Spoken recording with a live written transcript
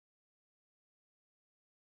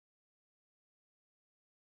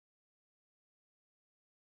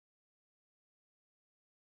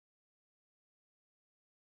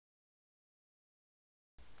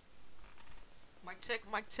Mic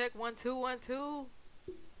check, 1 2 1 2.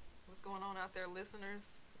 What's going on out there,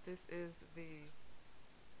 listeners? This is the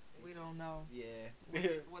we don't know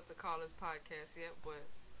what to call this podcast yet, but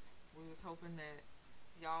we was hoping that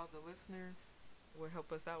y'all, the listeners, would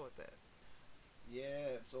help us out with that.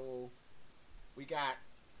 Yeah, so we got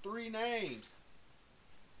three names.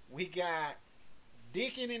 We got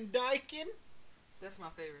Dickin and Dykin. That's my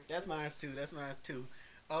favorite. That's mine too.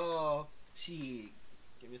 Shit.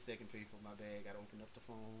 Give me a second, people. My bad. Gotta open up the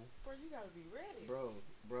phone. Bro, you gotta be ready. Bro,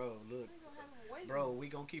 look. You gonna have them waiting. Bro, we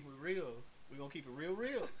gonna keep it real. We gonna keep it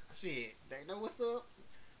real. Shit. They know what's up.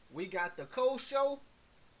 We got the Cole Show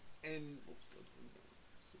and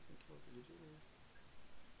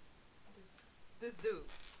This dude.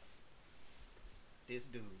 This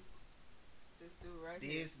dude. This dude right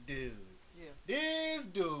here. This dude. Yeah. This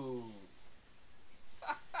dude.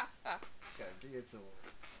 Gotta get it to him.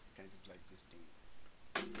 Can't just like this dude.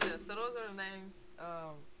 Yeah, so those are the names.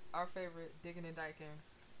 Our favorite, Diggin' and Dykin.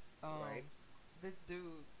 Right. This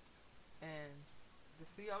dude and the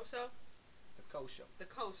CO show? The Cole Show. The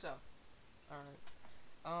Co show.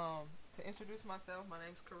 Alright. To introduce myself, my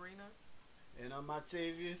name's Karina. And I'm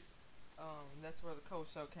Octavius. That's where the Co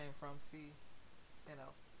show came from. See,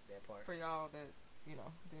 That part. for y'all that,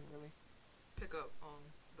 didn't really pick up on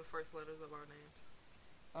the first letters of our names.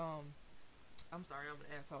 I'm sorry, I'm an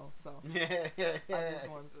asshole, so I just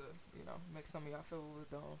wanted to, make some of y'all feel a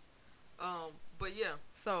little dumb. But yeah,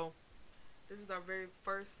 so this is our very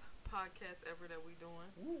first podcast ever that we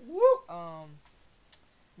doing. Woo, woo.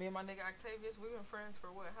 Me and my nigga Octavius, we've been friends for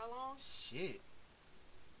what? How long? Shit.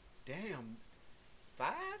 Damn.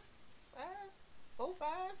 5? 4, 5?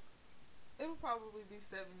 It'll probably be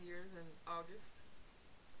 7 years in August.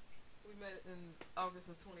 We met in August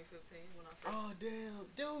of 2015 when I first. Oh damn,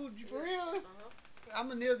 dude, you for real? Uh-huh. I'm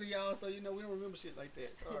a nigga, y'all, so we don't remember shit like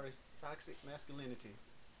that. Sorry, toxic masculinity.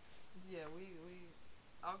 Yeah, we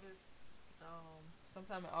August,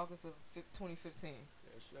 sometime in August of 2015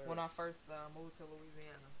 Yes, sir. when I first moved to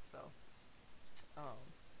Louisiana. So,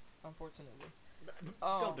 unfortunately.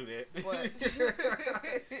 Don't do that.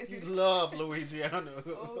 But You love Louisiana.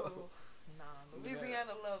 Oh, nah,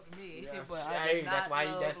 Louisiana loved me, Yeah, but I did not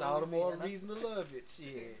that's all the more Louisiana. reason to love it.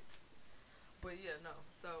 Shit. But yeah, no.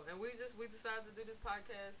 So, and we decided to do this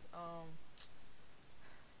podcast.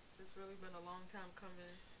 It's just really been a long time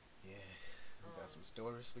coming. Yeah. We got some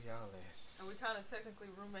stories for y'all ass. And we kind of technically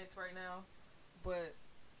roommates right now, but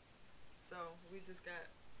so we just got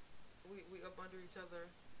we up under each other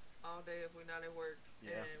all day if we're not at work,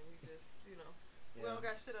 Yeah. and we just we Yeah. don't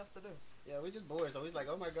got shit else to do. Yeah, we just bored, so he's like,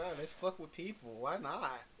 oh my god, let's fuck with people. Why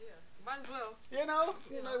not? Yeah, might as well. You know,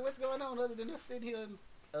 what's going on other than us sitting here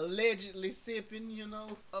allegedly sipping,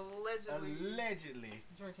 Allegedly.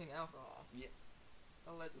 Drinking alcohol. Yeah.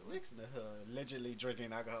 Allegedly. Listen to her allegedly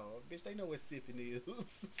drinking alcohol. Bitch, they know what sipping is.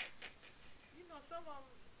 Some of them,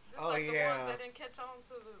 just Oh, like the yeah. ones that didn't catch on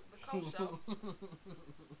to the cold show,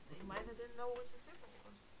 they might have didn't know what the sipper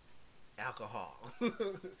was. Alcohol.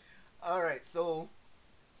 Alright, so,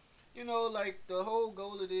 like, the whole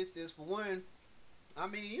goal of this is, for one, I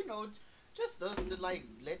mean, just us to, like,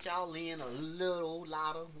 let y'all in a little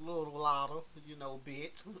louder,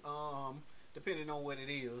 bit, depending on what it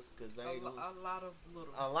is, because they A lot of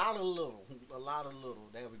little. a lot of little,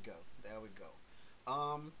 there we go.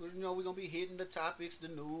 We're gonna be hitting the topics, the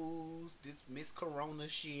news, this Miss Corona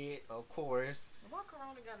shit, of course. Why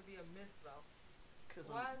Corona gotta be a miss though? Cause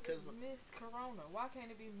Why is it Miss Corona? Why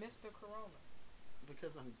can't it be Mr. Corona?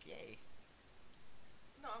 Because I'm gay.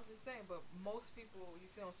 No, I'm just saying, but most people you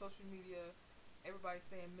see on social media, everybody's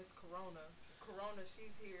saying Miss Corona. Corona,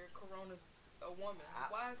 she's here. Corona's a woman.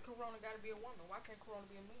 Why has Corona gotta be a woman? Why can't Corona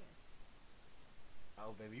be a man?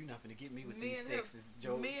 Oh, baby, you're not finna get me with these sexist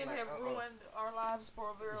jokes. Men have ruined our lives for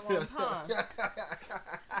a very long time.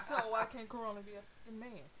 So why can't Corona be a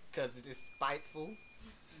man? Because it's spiteful.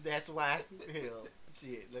 That's why. Hell,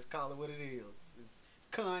 shit, let's call it what it is. It's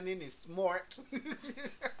cunning, it's smart.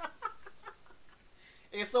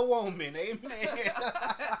 It's a woman, amen.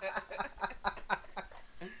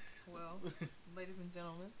 Well, ladies and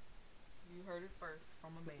gentlemen, you heard it first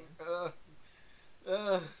from a man.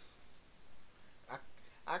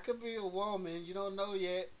 I could be a woman. You don't know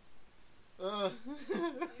yet. So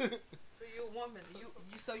you're a woman.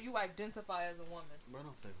 So you identify as a woman. Bro,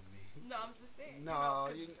 don't play with me. No, I'm just saying. No,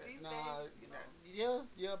 these days,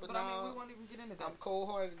 yeah, but I mean, we won't even get into that. I'm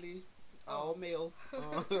cold-heartedly all male.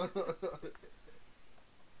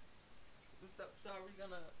 So are we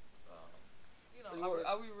gonna you know,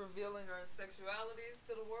 are we revealing our sexualities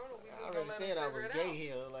to the world, or we just gonna let them figure it out? I was gay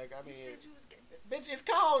here. Like, I mean, you said you was gay. Bitch, it's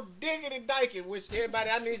called digging and dyking, which everybody,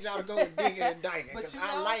 I need y'all to go with digging and dyking. Because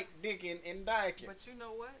I like digging and dyking. But you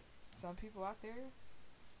know what? Some people out there,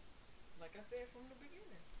 like I said from the beginning,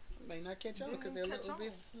 may not catch on because they're a little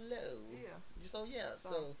bit slow. Yeah.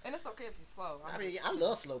 So, and it's okay if you're slow. I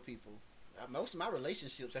love slow people. Most of my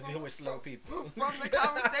relationships have been with slow people. From the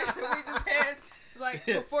conversation we just had, like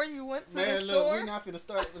before you went to the store. Look, we're not finna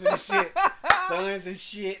start with this shit. Sons and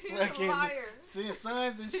shit. He's a liar.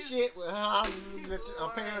 Sons and shit with houses that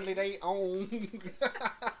apparently they own.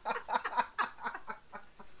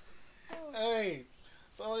 Hey.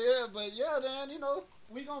 So then, you know,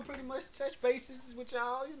 we gonna pretty much touch bases with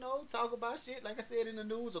y'all, you know, talk about shit. Like I said in the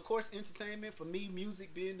news, of course, entertainment for me,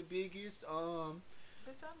 music being the biggest.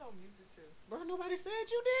 Bitch, I know music too. Bro, nobody said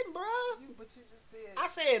you didn't, bro. But you just did. I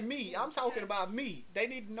said me. I'm talking about me. They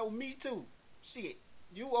need to know me too. Shit.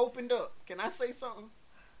 You opened up. Can I say something?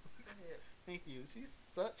 Go ahead. Thank you. She's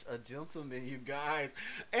such a gentleman, you guys.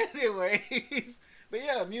 Anyways. But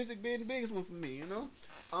yeah, music being the biggest one for me, you know?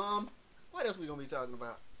 What else we gonna be talking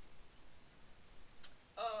about?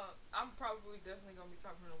 I'm probably definitely gonna be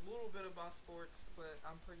talking a little bit about sports, but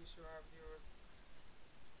I'm pretty sure our viewers,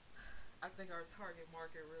 I think our target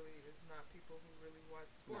market really is not people who really watch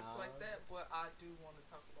sports like that, but I do want to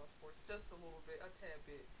talk about sports just a little bit, a tad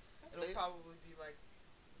bit. It'll probably be like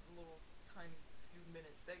little tiny few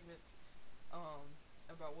minute segments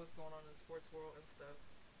about what's going on in the sports world and stuff.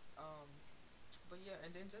 But yeah,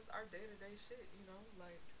 and then just our day-to-day shit, you know,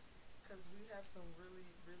 like, because we have some really,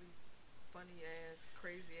 really funny ass,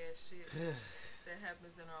 crazy ass shit that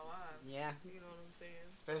happens in our lives. Yeah. You know what I'm saying?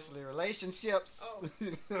 Especially relationships.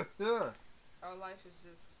 Oh. Our life is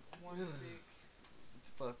just one big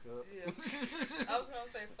fuck up. Yeah. I was gonna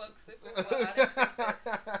say fuck sickle, but I didn't think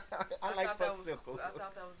that. I like fuck sickle. I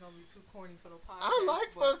thought that was gonna be too corny for the podcast. I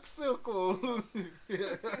like fuck sickle.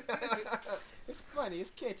 It's funny.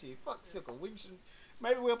 It's catchy. Fuck sickle. We should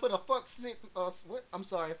maybe we'll put a fuck sickle. I'm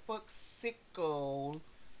sorry, fuck sickle.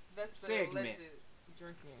 That's the segment. Alleged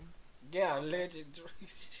drinking. Yeah, alleged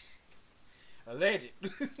drink. Alleged.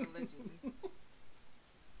 Allegedly.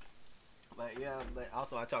 But yeah, but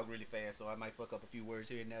also I talk really fast, so I might fuck up a few words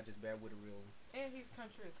here and now. Just bear with a real one. And he's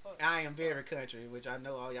country as fuck. I am very country, which I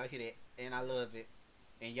know all y'all hear that, and I love it,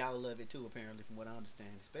 and y'all love it too, apparently, from what I understand,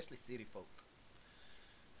 especially city folk.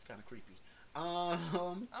 It's kind of creepy. I'm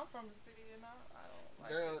from the city, and I don't like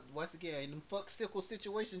girl, it. Once again, in the fuck sickle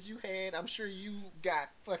situations you had, I'm sure you got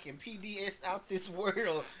fucking PDS out this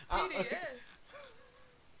world. PDS.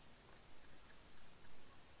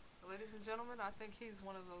 Ladies and gentlemen, I think he's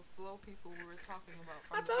one of those slow people we were talking about.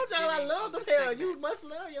 From I told y'all I love them. Hell, you must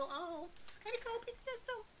love your own. Ain't it called PTS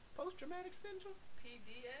though? Post-traumatic syndrome?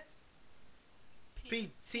 PDS?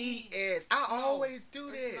 PTS. I always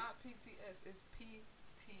do that. It's not PTS. It's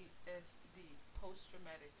PTSD.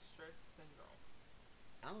 Post-traumatic stress syndrome.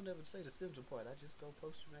 I don't ever say the syndrome part. I just go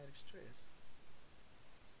post-traumatic stress.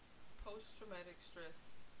 Post-traumatic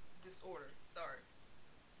stress disorder. Sorry.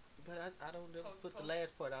 But I don't ever put the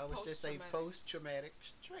last part. I always just say post-traumatic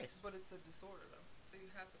stress. But it's a disorder, though. So you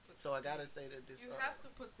have to put so I gotta say the disorder. You have to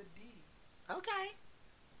put the D. Okay.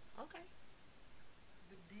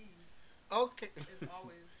 The D. Okay. Is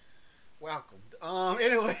always welcome.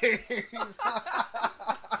 Anyways.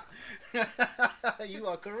 You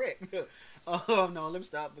are correct. No, let me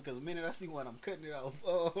stop because the minute I see one, I'm cutting it off.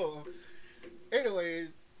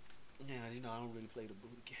 Anyways. Yeah, you know, I don't really play the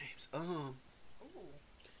booty games. Ooh.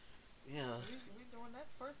 Yeah. We doing that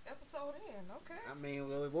first episode in, okay. I mean,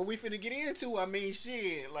 what we finna get into, I mean,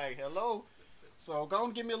 shit, like, hello. So, go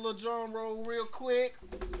and give me a little drum roll real quick.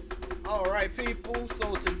 Alright, people.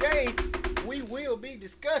 So, today, we will be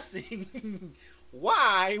discussing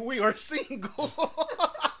why we are single.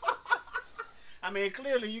 I mean,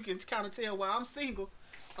 clearly, you can kind of tell why I'm single.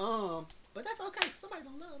 But that's okay. Somebody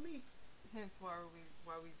don't love me. Hence why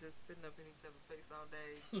we just sitting up in each other's face all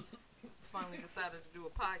day. Finally decided to do a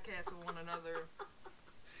podcast with one another.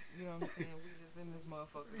 You know what I'm saying? We just in this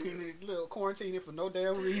motherfucker. This little quarantining for no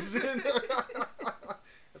damn reason.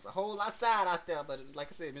 There's a whole lot sad out there, but like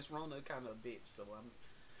I said, Miss Rona kind of a bitch, so I'm.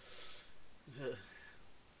 Here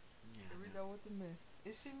we go with the miss.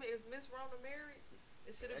 Is Miss Rona married?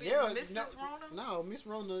 Should it be Mrs. Rona? No, Miss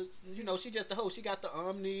Rona, you know, she just a hoe. She got the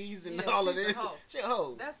omnis and all of this. She a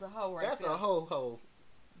hoe. That's a hoe right That's there. That's a hoe.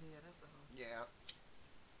 Yeah, that's a hoe. Yeah.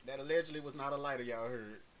 That allegedly was not a lighter, y'all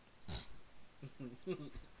heard.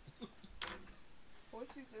 What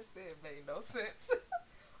you just said made no sense.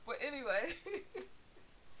 But anyway.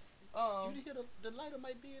 You hear the lighter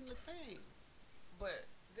might be in the thing. But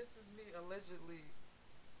This is me allegedly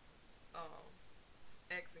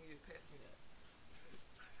asking you to pass me that.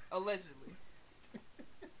 Allegedly.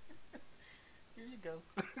 Here you go.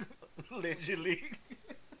 Allegedly.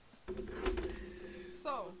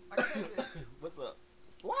 So, I get this. What's up?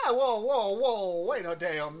 Why? Whoa. Wait a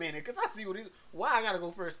damn minute. Because I see what it is. Why I got to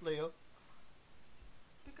go first, player?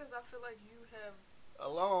 Because I feel like you have a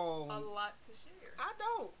lot to share. I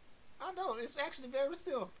don't. It's actually very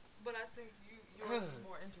simple. But I think yours is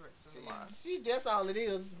more interesting than mine. See, that's all it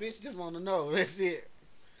is. Bitch just want to know. That's it.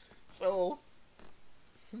 So,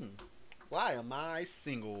 why am I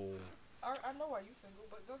single? I know why you single,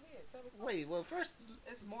 but go ahead. Tell me. Wait, well, first...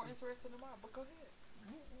 It's more interesting than mine, but go ahead.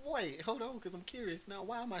 Wait, hold on, because I'm curious now.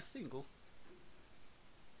 Why am I single?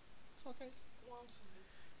 It's okay. Why don't you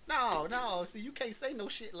just... No. See, you can't say no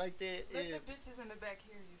shit like that. Let the bitches in the back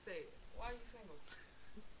hear you say it. Why are you single?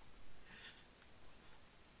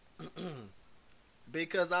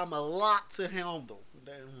 Because I'm a lot to handle.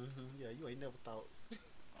 Yeah, you ain't never thought.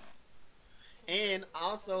 And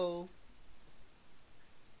also...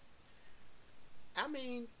 I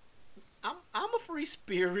mean, I'm a free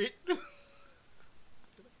spirit.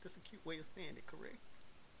 That's a cute way of saying it, correct?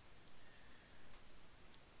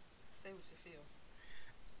 Say what you feel.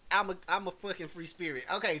 I'm a fucking free spirit.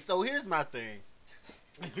 Okay, so here's my thing.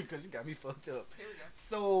 Because you got me fucked up. Here we go.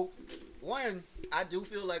 So, one, I do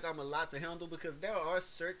feel like I'm a lot to handle because there are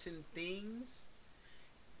certain things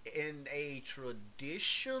in a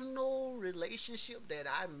traditional relationship that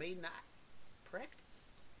I may not practice.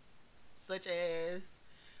 Such as,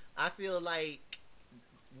 I feel like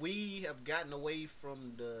we have gotten away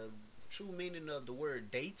from the true meaning of the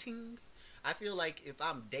word dating. I feel like if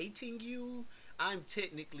I'm dating you, I'm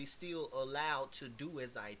technically still allowed to do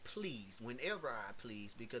as I please, whenever I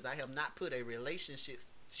please, because I have not put a relationship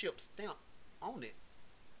stamp on it.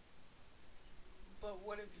 But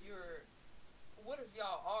what if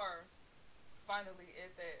y'all are finally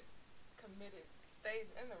at that committed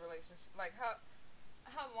stage in the relationship? Like,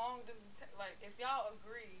 how long does it take? Like, if y'all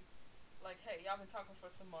agree, like, hey, y'all been talking for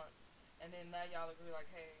some months, and then now y'all agree, like,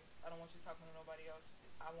 hey, I don't want you talking to nobody else.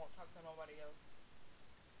 I won't talk to nobody else.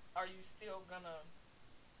 Are you still gonna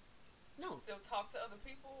still talk to other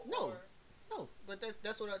people? No, but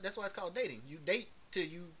that's why it's called dating. You date till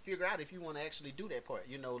you figure out if you want to actually do that part.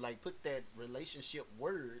 You know, like put that relationship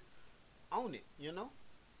word on it. You know.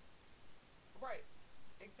 Right.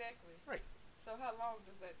 Exactly. Right. So how long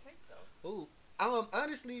does that take though? Ooh.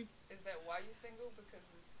 Honestly, is that why you single? Because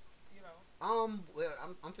it's, you know. Well,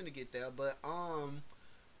 I'm finna get there, but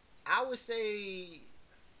I would say,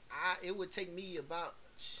 it would take me about,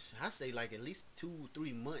 I say like at least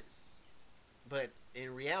 2-3 months, but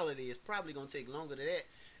in reality, it's probably gonna take longer than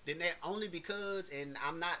that. Only because, and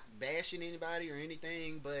I'm not bashing anybody or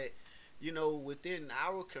anything, but you know, within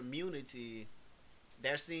our community,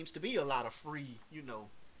 there seems to be a lot of free, you know,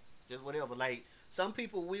 just whatever, like. Some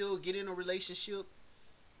people will get in a relationship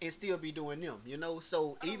and still be doing them, you know.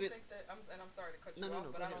 So I don't think that. I'm sorry to cut you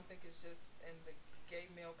off, but I don't think it's just in the gay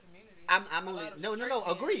male community. I'm only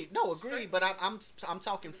agree. But I'm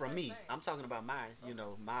talking from me. I'm talking about my, you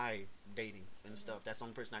know, my dating and stuff. That's the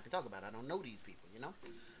only person I can talk about. I don't know these people, you know.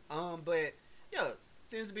 But yeah,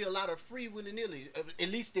 seems to be a lot of free willy-nilly, at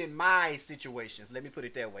least in my situations. Let me put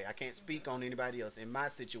it that way. I can't speak on anybody else. In my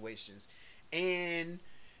situations, and.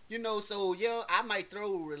 You know, so yeah, I might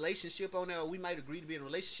throw a relationship on there. Or we might agree to be in a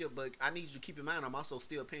relationship, but I need you to keep in mind I'm also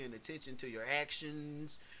still paying attention to your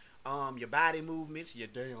actions, your body movements, your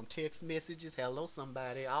damn text messages, hello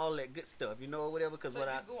somebody, all that good stuff, you know, whatever. Cause so you're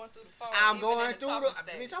going through the phone. I'm going through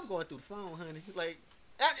bitch. I'm going through the phone, honey. Like,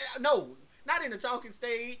 no, not in the talking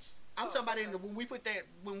stage. I'm talking about when we put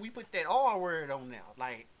that R word on there.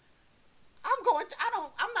 Like, I'm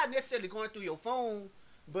not necessarily going through your phone,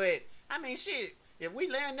 but I mean, shit. If we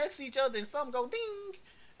land next to each other and something go ding,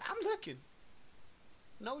 I'm looking.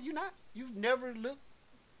 No, you're not. You've never looked.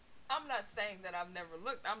 I'm not saying that I've never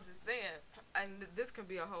looked. I'm just saying, and this can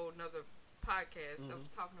be a whole nother podcast of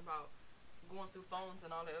talking about going through phones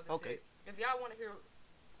and all that other shit. If y'all want to hear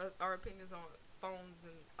our opinions on phones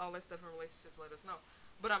and all that stuff in relationships, let us know.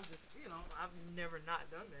 But I'm just, you know, I've never not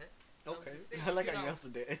done that. Okay. Saying, I like how you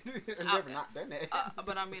answered that. I've never not done that.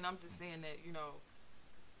 But I mean, I'm just saying that, you know,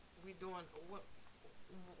 we doing what.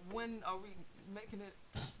 When are we making it?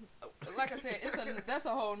 Like I said, that's a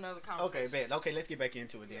whole nother conversation. Okay, bad. Okay, let's get back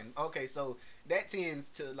into it then. Okay, so that tends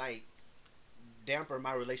to like damper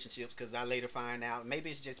my relationships because I later find out maybe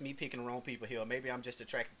it's just me picking the wrong people here. Or maybe I'm just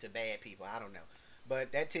attracted to bad people. I don't know.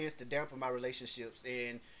 But that tends to damper my relationships,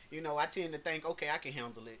 and you know, I tend to think, okay, I can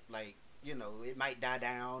handle it. Like, you know, it might die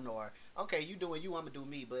down, or okay, you doing you, I'm gonna do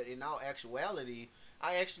me. But in all actuality,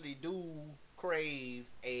 I actually do crave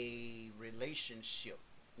a relationship.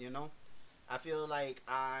 You know, I feel like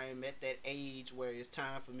I'm at that age where it's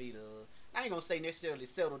time for me to. I ain't gonna say necessarily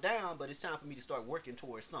settle down, but it's time for me to start working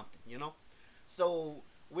towards something. You know, so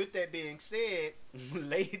with that being said,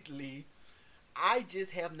 lately I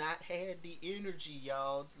just have not had the energy,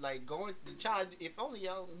 y'all. Like going, child. If only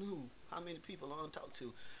y'all knew how many people I don't talk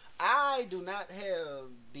to. I do not have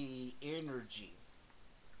the energy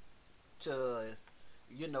to,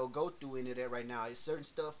 you know, go through any of that right now. It's certain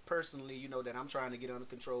stuff personally, you know, that I'm trying to get under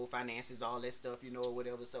control, finances, all that stuff, you know, or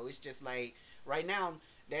whatever. So it's just like right now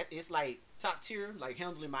that it's like top tier, like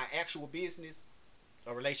handling my actual business,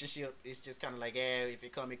 a relationship. It's just kind of like, if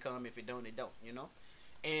it come, it come. If it don't, it don't. You know.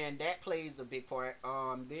 And that plays a big part.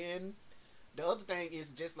 Then the other thing is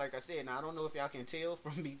just like I said. Now I don't know if y'all can tell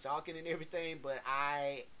from me talking and everything, but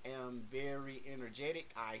I am very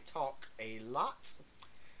energetic. I talk a lot,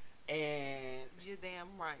 and you're damn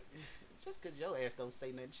right. Just cause your ass don't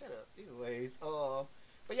say nothing, shut up. Anyways,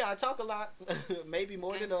 but yeah, I talk a lot, maybe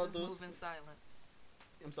more than others. Move in silence.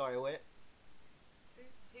 I'm sorry, what? See,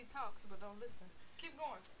 he talks but don't listen. Keep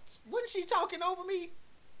going. Wasn't she talking over me?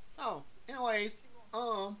 Oh, anyways.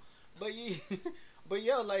 But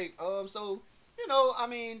yeah, like, so, you know, I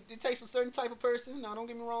mean, it takes a certain type of person. Now, don't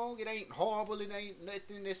get me wrong, it ain't horrible, it ain't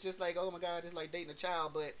nothing that's just like, oh my God, it's like dating a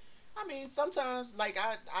child. But I mean, sometimes, like,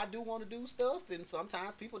 I do want to do stuff, and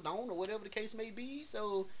sometimes people don't, or whatever the case may be.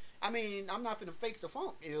 So, I mean, I'm not gonna fake the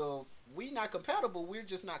funk. If we not compatible, we're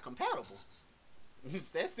just not compatible.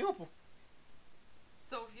 It's that simple.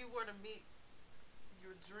 So, if you were to meet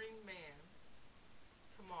your dream man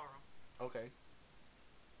tomorrow, okay,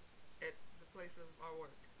 at the place of our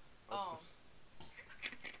work,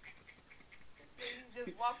 you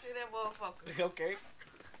just walked in that motherfucker. Okay.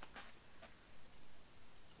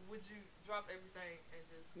 Would you drop everything and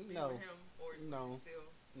just be no. with him, or no. Would you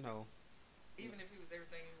still? No. Even if he was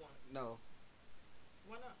everything you wanted. No.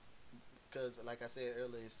 Why not? Because, like I said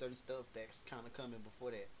earlier, certain stuff that's kind of coming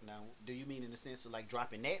before that. Now, do you mean in the sense of like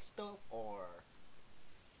dropping that stuff, or?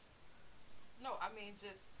 No, I mean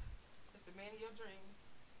just if the man of your dreams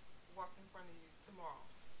walked in front of you tomorrow,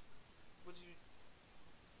 would you?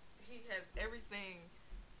 He has everything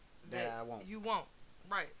that I want. You want,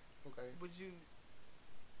 right? Okay. Would you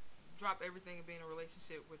drop everything and be in a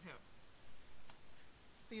relationship with him?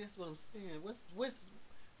 See, that's what I'm saying.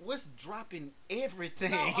 What's dropping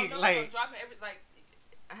everything? No, like dropping everything. Like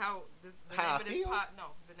how this the how name of this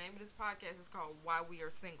the name of this podcast is called "Why We Are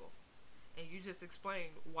Single," and you just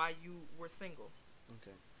explained why you were single.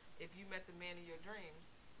 Okay. If you met the man of your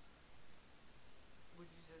dreams, would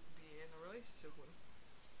you just be in a relationship with him?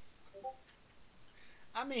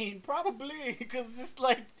 I mean, probably, because it's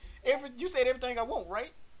like you said everything I want,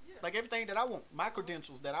 right? Yeah. Like everything that I want, my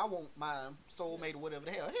credentials that I want, my soulmate or whatever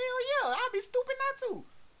the hell. Hell yeah, I'd be stupid not to.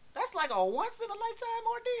 That's like a once in a lifetime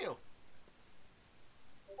ordeal.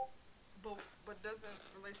 But doesn't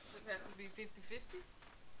relationship have to be 50-50?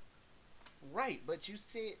 Right, but you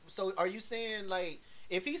said, so are you saying like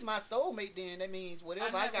if he's my soulmate, then that means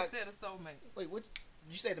whatever I never said a soulmate. Wait, what?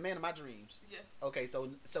 You said the man of my dreams. Yes. Okay, so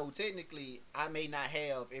technically, I may not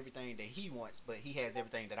have everything that he wants, but he has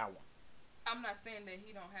everything that I want. I'm not saying that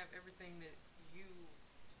he don't have everything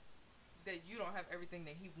that you don't have everything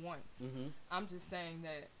that he wants. Mm-hmm. I'm just saying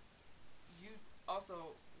that you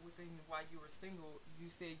also, within why you were single, you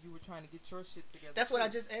said you were trying to get your shit together. That's what I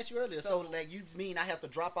just asked you earlier. So like, you mean I have to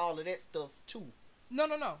drop all of that stuff too? No.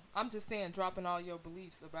 I'm just saying dropping all your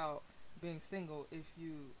beliefs about being single if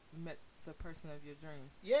you met the person of your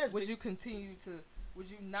dreams. Yes. Would you continue to?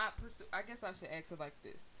 Would you not pursue? I guess I should ask it like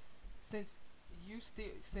this: since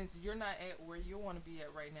you're not at where you want to be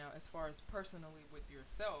at right now, as far as personally with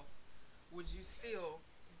yourself, would you still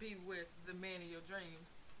be with the man of your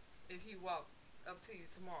dreams if he walked up to you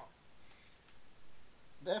tomorrow?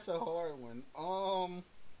 That's a hard one.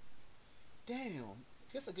 Damn,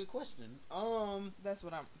 that's a good question. That's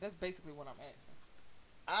basically what I'm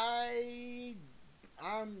asking.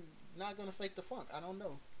 I'm not gonna fake the funk. I don't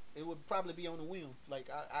know. It would probably be on the whim. Like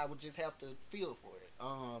I would just have to feel for it.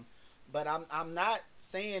 But I'm not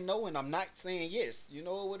saying no and I'm not saying yes. You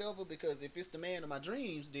know, whatever. Because if it's the man of my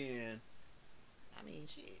dreams, then I mean,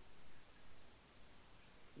 shit.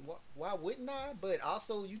 Why wouldn't I? But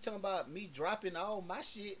also, you talking about me dropping all my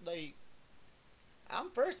shit? Like, I'm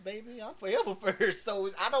first, baby. I'm forever first. So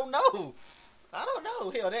I don't know.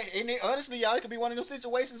 Hell, honestly, y'all, it could be one of those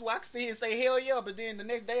situations where I can sit here and say hell yeah, but then the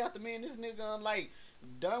next day after me and this nigga, I'm like,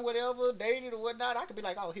 done whatever, dated or whatnot, I could be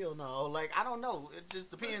like, oh hell no, like I don't know. It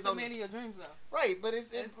just depends on the man of your dreams though. Right, but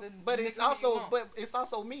it's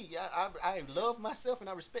also me. I love myself and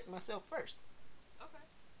I respect myself first. Okay.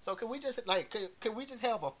 So can we just can we just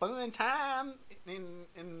have a fun time in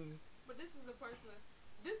But this is the person.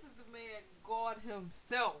 This is the man, God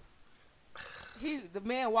himself. The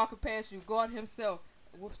man walking past you, God himself,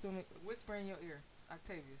 whisper in your ear,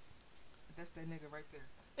 Octavius. That's that nigga right there.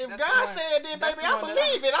 If that's God said it, baby, I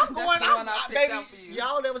believe it. I'm going out, baby.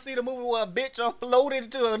 Y'all ever see the movie where a bitch unfloated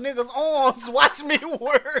to a nigga's arms? Watch me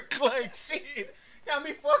work. Like, shit. Got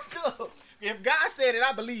me fucked up. If God said it,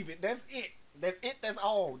 I believe it. That's it. That's it. That's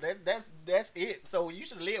all. That's it. So you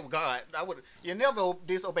should live with God. You never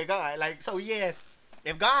disobey God. Like, so yes.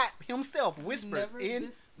 If God himself whispers you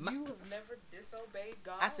have never disobeyed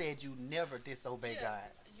God. I said you never disobey God.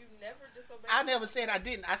 You never disobey God. I never said I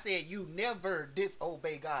didn't. I said you never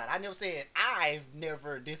disobey God. I never said I've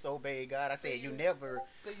never disobeyed God. I said you never.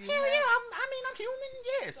 So you I'm human.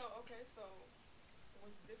 Yes. So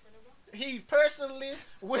what's different about it? He personally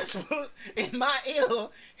whispered in my ear.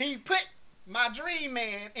 He put my dream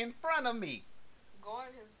man in front of me. God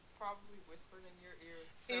has probably whispered in your ears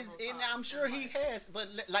several times. I'm sure he has, but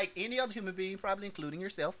like any other human being, probably including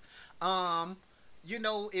yourself, you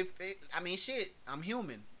know, I'm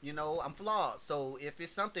human. You know, I'm flawed. So if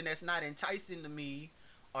it's something that's not enticing to me,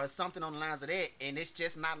 or something on the lines of that, and it's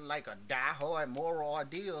just not like a die-hard moral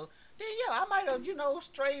ordeal, then yeah, I might have,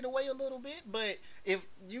 strayed away a little bit. But if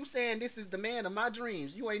you saying this is the man of my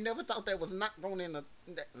dreams, you ain't never thought that was not going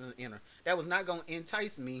that was not going to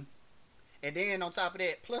entice me. And then on top of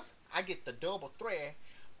that, plus I get the double threat,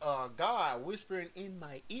 God whispering in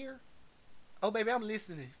my ear. Oh baby, I'm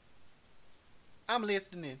listening.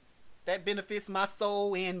 That benefits my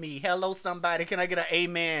soul and me. Hello, somebody. Can I get an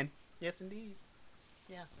amen? Yes, indeed.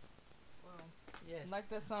 Yeah. Well, yes. Like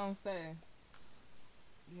that song say,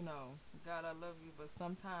 God, I love you, but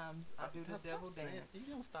sometimes I do the devil dance.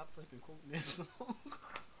 You don't stop fucking quoting this song.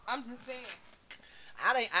 I'm just saying.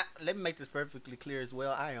 Let me make this perfectly clear as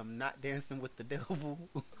well. I am not dancing with the devil.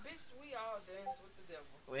 Bitch, we all dance with the devil.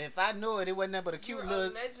 Well, if I knew it wasn't nothing but a cute little.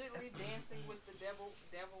 You're allegedly dancing with the devil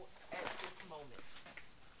at this moment.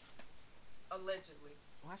 Allegedly.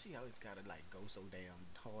 Why she always gotta go so damn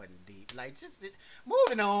hard and deep? Like, just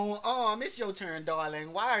moving on. It's your turn,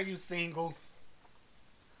 darling. Why are you single?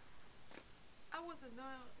 I wasn't done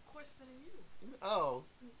questioning you. Oh,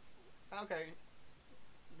 okay.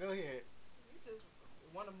 Go ahead. You just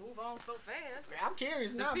want to move on so fast. I'm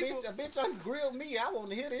curious now, bitch. A bitch ungrilled me. I want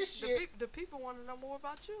to hear this shit. The people want to know more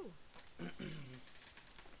about you.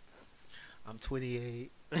 I'm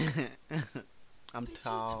 28. I'm bitch,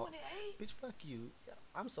 tall. You 28? Bitch, fuck you.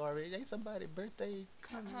 I'm sorry. Ain't somebody's birthday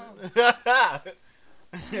coming?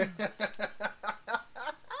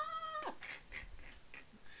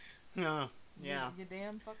 No. Yeah. You're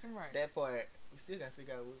damn fucking right. That part. We still gotta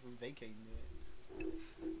figure out what we're vacating at.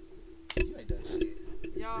 You ain't done shit.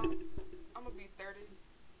 Y'all, I'm gonna be 30.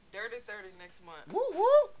 Dirty 30 next month. Woo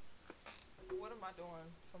woo! What am I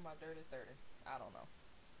doing for my dirty 30? I don't know.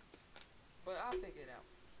 But I'll figure it out.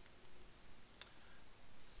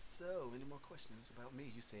 So, any more questions about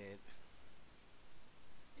me? You said.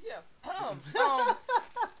 Yeah.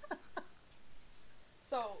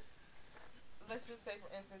 So, let's just say,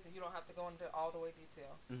 for instance, and you don't have to go into all the way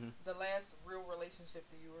detail. Mm-hmm. The last real relationship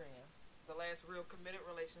that you were in, the last real committed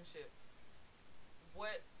relationship.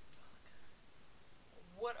 What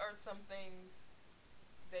are some things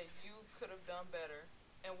that you could have done better,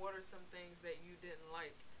 and what are some things that you didn't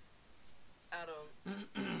like out of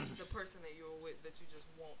the person that you were with that you just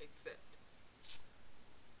won't accept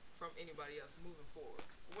from anybody else moving forward?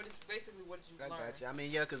 What did you learn? I got you. I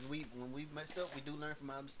mean, yeah, because when we mess up, we do learn from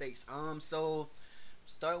our mistakes. So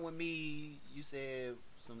starting with me, you said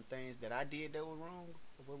some things that I did that were wrong.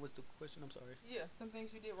 What was the question? I'm sorry. Yeah, some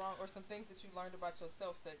things you did wrong, or some things that you learned about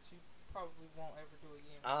yourself that you probably won't ever do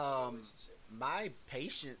again in a relationship. My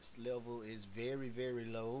patience level is very, very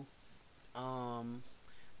low.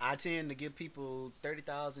 I tend to give people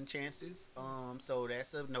 30,000 chances. So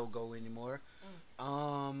that's a no-go anymore.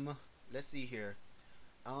 Let's see here.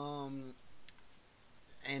 And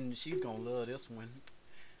she's gonna love this one.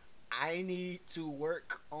 I need to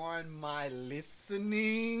work on my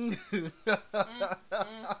listening.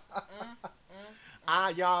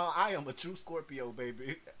 Y'all, I am a true Scorpio,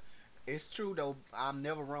 baby. It's true though. I'm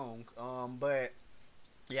never wrong. But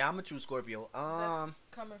yeah, I'm a true Scorpio. That's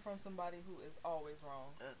coming from somebody who is always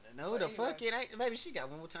wrong. No, the fuck it ain't. Maybe she got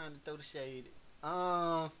one more time to throw the shade.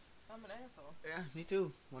 I'm an asshole. Yeah, me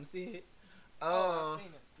too. Want to see it? I've seen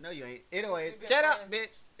it. No, you ain't. Anyways, shut up,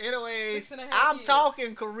 bitch. Anyways, I'm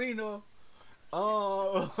talking, Karina.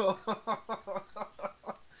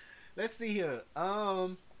 Let's see here.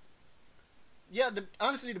 Yeah,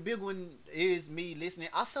 honestly, the big one is me listening.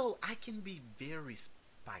 Also, I can be very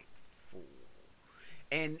spiteful.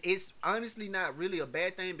 And it's honestly not really a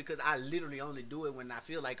bad thing because I literally only do it when I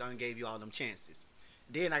feel like I gave you all them chances.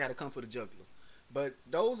 Then I got to come for the jugular. But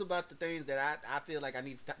those are about the things that I feel like I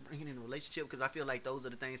need to stop bringing in a relationship because I feel like those are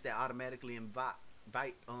the things that automatically invite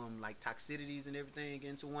like toxicities and everything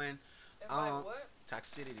into one. What?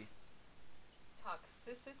 Toxicity.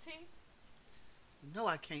 Toxicity? No,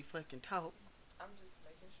 I can't fucking talk. I'm just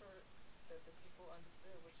making sure that the people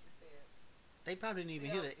understood what you said. They probably didn't even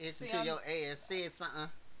hear the S until your ass said something.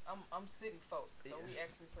 I'm city folk, so we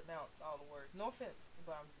actually pronounce all the words. No offense,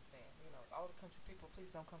 but I'm just saying, all the country people, please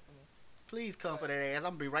don't come for me. Please come for that ass. I'm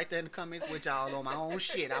gonna be right there in the comments with y'all on my own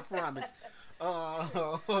shit. I promise.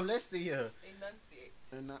 Let's see here.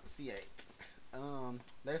 Enunciate.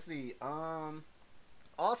 Let's see.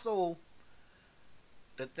 Also,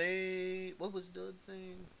 the thing. What was the other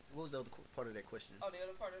thing? What was the other part of that question? Oh, the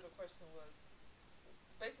other part of the question was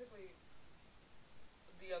basically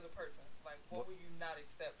the other person. Like, what will you not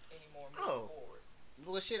accept anymore moving forward?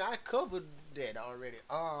 Well, shit, I covered that already.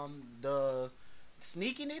 The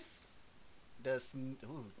sneakiness. The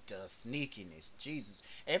sneakiness, Jesus.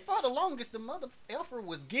 And for the longest, the mother effer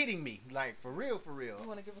was getting me. Like, for real, for real. You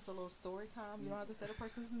want to give us a little story time? You don't have to say the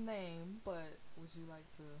person's name, but would you like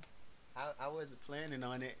to? I wasn't planning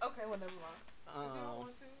on it. Okay, well, never mind. If you don't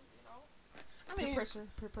want to, I mean,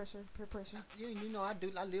 peer pressure. You know, I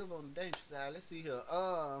live on the dangerous side. Let's see here.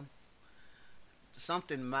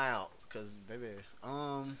 Something mild, cause baby,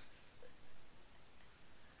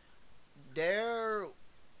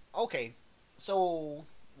 okay. So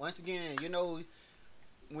once again,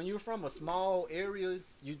 when you're from a small area,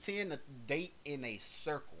 you tend to date in a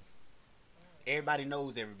circle. Everybody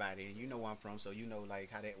knows everybody, and you know where I'm from, so you know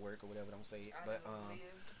like how that work or whatever. Don't say it, but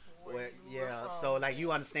so like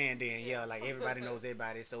you understand then, like everybody knows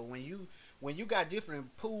everybody. So when you got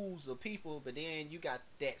different pools of people, but then you got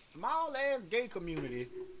that small ass gay community.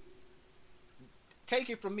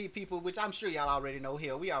 Take it from me, people, which I'm sure y'all already know.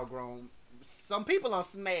 Here, we all grown. Some people are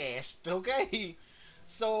smashed, okay?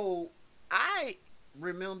 So I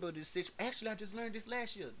remember this situation. Actually, I just learned this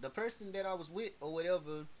last year. The person that I was with or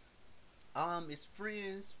whatever, is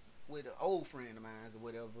friends with an old friend of mine or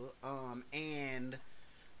whatever. And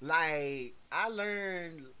like I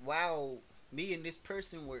learned while me and this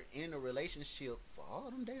person were in a relationship for all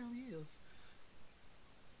them damn years,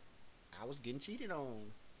 I was getting cheated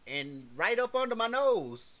on, and right up under my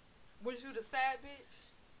nose. Was you the sad bitch?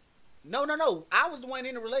 No. I was the one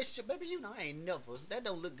in the relationship, baby. I ain't never. That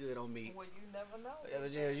don't look good on me. Well, you never know.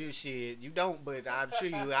 Yeah, you shit. You don't, but I'm sure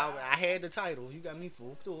you. I had the title. You got me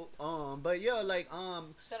fooled too. But yeah, like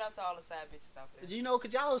Shout out to all the sad bitches out there.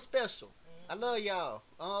 Cause y'all are special. I love y'all.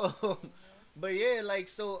 But yeah, like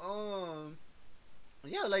so.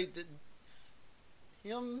 Yeah, like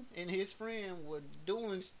him and his friend were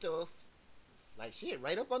doing stuff. Like shit,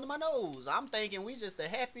 right up under my nose. I'm thinking we just the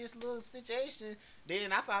happiest little situation.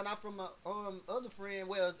 Then I found out from a other friend.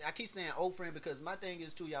 Well, I keep saying old friend because my thing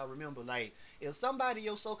is too. Y'all remember, like if somebody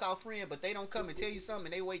your so-called friend, but they don't come and tell you something,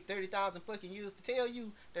 and they wait 30,000 fucking years to tell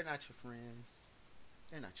you, they're not your friends.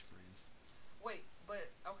 They're not your friends. Wait, but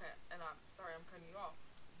okay, and I'm sorry I'm cutting you off.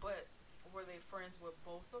 But were they friends with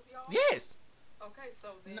both of y'all? Yes. Okay, so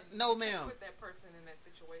then no, you ma'am. can't put that person in that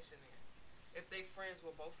situation then. If they friends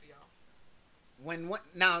with both of y'all.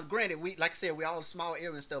 Now, granted, we like I said, we all small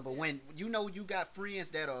area and stuff, but when you got friends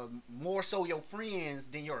that are more so your friends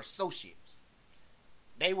than your associates.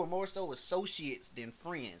 They were more so associates than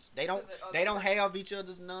friends. They don't have each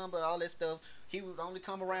other's number, all that stuff. He would only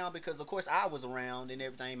come around because, of course, I was around and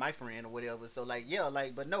everything, my friend or whatever. So like,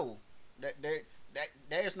 but no,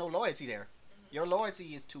 there's no loyalty there. Mm-hmm. Your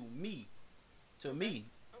loyalty is to me, Okay.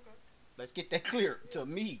 Let's get that clear. Yeah. To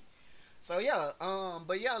me. So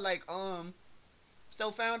so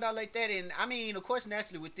found out like that, and I mean, of course,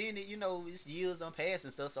 naturally within it, it's years unpassed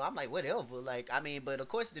and stuff. So I'm like, whatever. Like, I mean, but of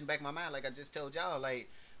course, in the back of my mind, like I just told y'all, like,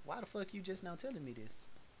 why the fuck you just now telling me this?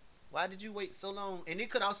 Why did you wait so long? And it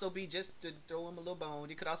could also be just to throw him a little bone.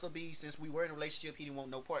 It could also be since we were in a relationship, he didn't want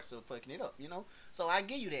no parts of fucking it up, So I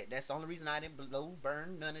give you that. That's the only reason I didn't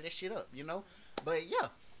burn none of that shit up, But yeah,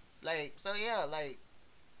 like, so yeah, like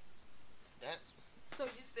that's. So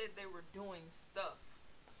you said they were doing stuff.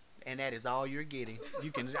 And that is all you're getting.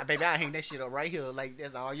 You can, baby, I hang that shit up right here. Like,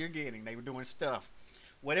 that's all you're getting. They were doing stuff.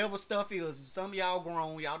 Whatever stuff is. Some of y'all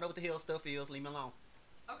grown. Y'all know what the hell stuff is. Leave me alone.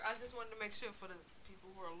 Okay, I just wanted to make sure for the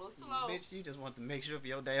people who we're a little slow. Bitch, you just want to make sure for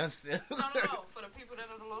your damn self. No. For the people that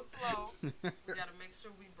are a little slow, we gotta make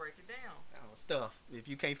sure we break it down. Oh, stuff. If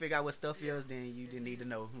you can't figure out what stuff is, then you didn't need to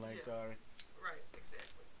know. Like, sorry. Right,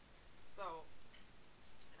 exactly. So,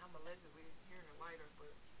 and I'm allegedly hearing it lighter,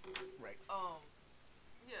 but right.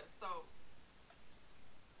 Yeah. So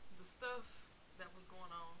the stuff that was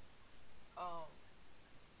going on,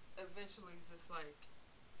 eventually, just like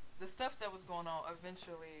the stuff that was going on,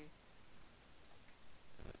 eventually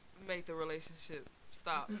made the relationship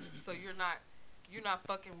stop. So you're not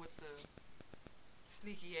fucking with the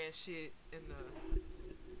sneaky ass shit and the,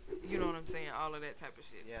 you know what I'm saying, all of that type of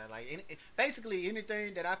shit. Yeah, like basically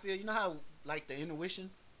anything that I feel, you know how like the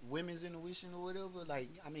intuition, women's intuition or whatever. Like,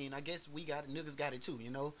 I mean, I guess we got it, niggas got it too.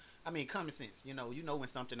 You know, I mean, common sense. You know when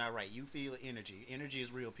something not right. You feel energy. Energy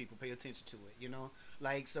is real. People pay attention to it. You know,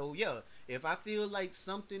 like, so yeah. If I feel like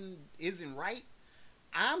something isn't right,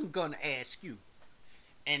 I'm gonna ask you.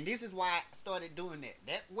 And this is why I started doing that.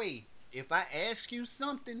 That way, if I ask you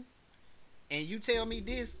something and you tell me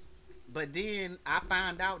this, but then I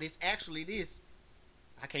find out it's actually this,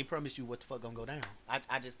 I can't promise you what the fuck gonna go down.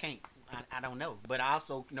 I just can't. I don't know. But I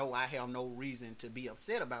also know I have no reason to be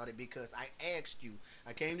upset about it because I asked you.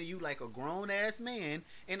 I came to you like a grown-ass man,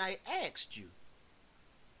 and I asked you.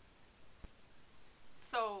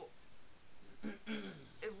 So...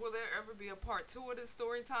 will there ever be a part 2 of this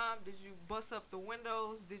story time? Did you bust up the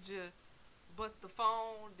windows? Did you bust the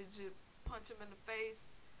phone? Did you punch him in the face?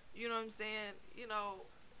 You know what I'm saying? You know,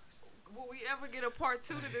 will we ever get a part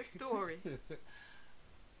 2 to this story?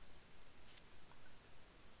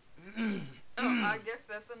 I guess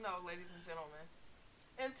that's a no, ladies and gentlemen.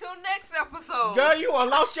 Until next episode. Girl, you all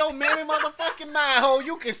lost your merry motherfucking mind, ho.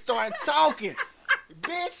 You can start talking.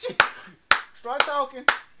 Bitch. Start talking.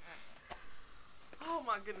 Oh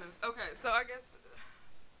my goodness. Okay, so I guess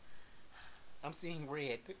I'm seeing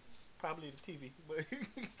red. Probably the TV, but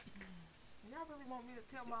y'all really want me to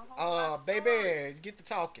tell my whole life story? Baby, get to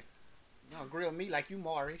talking. Y'all grill me like you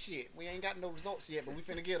Maury. Shit, we ain't got no results yet, but we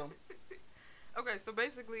finna get them. Okay, so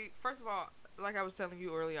basically, first of all, like I was telling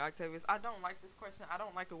you earlier, Octavius, I don't like this question. I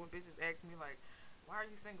don't like it when bitches ask me like, "Why are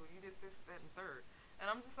you single? You this, that, and third." And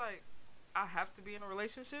I'm just like, I have to be in a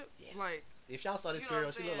relationship. Yes. Like, if y'all saw this girl,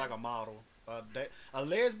 she looked like a model. A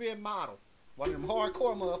lesbian model. One of them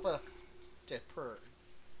hardcore motherfuckers. Just purr.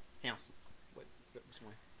 Handsome. Which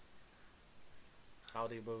one? All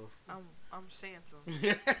the above. I'm handsome.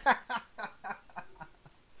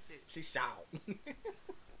 Shit. She's shout.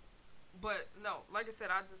 But no, like I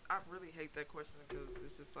said, I really hate that question because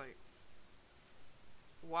it's just like,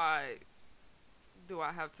 why do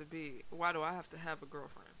I have to have a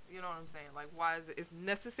girlfriend? You know what I'm saying? Like, why is it's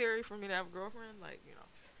necessary for me to have a girlfriend? Like, you know.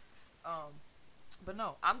 But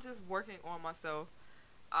no, I'm just working on myself.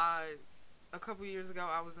 A couple years ago,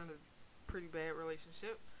 I was in a pretty bad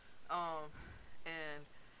relationship. And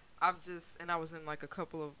I was in like a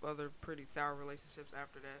couple of other pretty sour relationships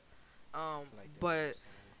after that.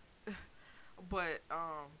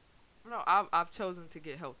 No, I've chosen to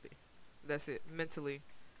get healthy. That's it. Mentally,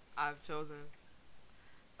 I've chosen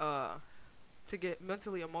to get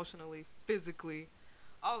mentally, emotionally, physically,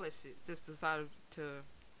 all that shit. Just decided to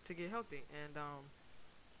get healthy,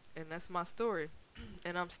 and that's my story,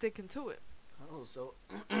 and I'm sticking to it. Oh, so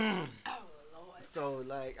oh Lord. So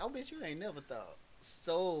like, I bet you ain't never thought.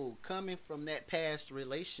 So coming from that past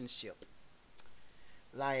relationship,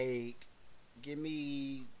 like, give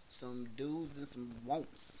me some do's and some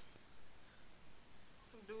won'ts.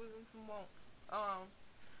 Some do's and some won'ts. I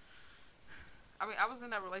mean, I was in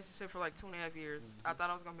that relationship for like 2.5 years. Mm-hmm. I thought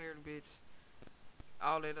I was gonna marry the bitch.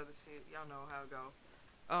 All that other shit, y'all know how it go.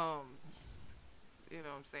 You know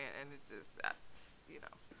what I'm saying, and it's just, you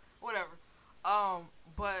know, whatever.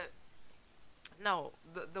 But no,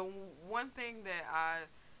 the one thing that I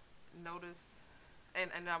noticed, and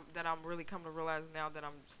that I'm really coming to realize now that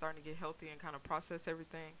I'm starting to get healthy and kind of process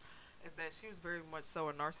everything, is that she was very much so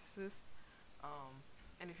a narcissist.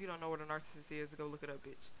 And if you don't know what a narcissist is, go look it up,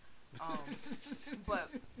 bitch. But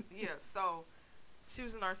yeah, so she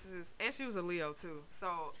was a narcissist, and she was a Leo too.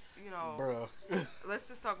 So, you know, bruh. Let's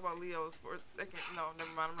just talk about Leos for a second. No,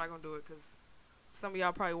 never mind. I'm not gonna do it because some of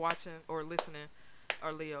y'all probably watching or listening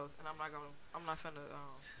are Leos, and I'm not finna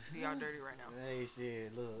do y'all dirty right now. Hey,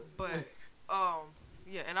 shit, look. But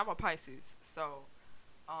yeah, and I'm a Pisces, so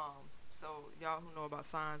y'all who know about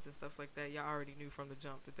signs and stuff like that, y'all already knew from the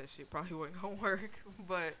jump that shit probably wasn't gonna work.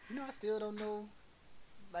 But you know, I still don't know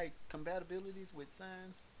like compatibilities with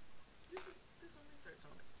signs. You should do some research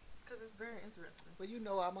on it because it's very interesting. But you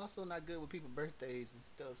know, I'm also not good with people's birthdays and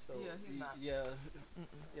stuff. So yeah, he's not. Yeah, Mm-mm.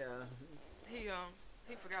 yeah.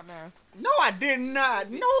 He forgot, man. No, I did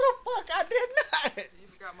not. No, the fuck, I did not. You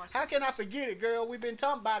forgot my shit. How can I forget it, girl? We've been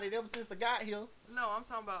talking about it ever since I got here. No, I'm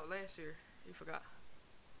talking about last year. You forgot.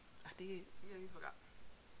 I did. Yeah, you forgot.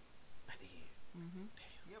 I did. Mm-hmm.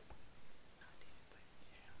 Damn. Yep. I did, but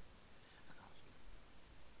yeah. I called you.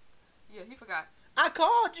 Yeah, he forgot. I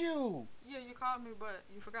called you. Yeah, you called me, but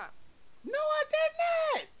you forgot. No, I did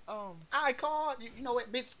not. Um. I called. You know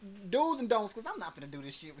what, bitch? Do's and don'ts, because I'm not going to do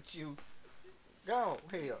this shit with you. Go.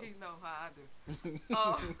 Hell. He know how I do.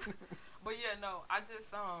 But yeah, no, I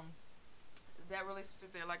just, that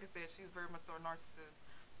relationship there, like I said, she was very much so a narcissist.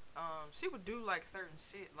 She would do, like, certain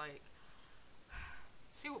shit, like,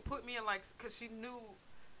 she would put me in, like, because she knew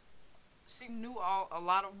a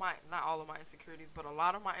lot of my, not all of my insecurities, but a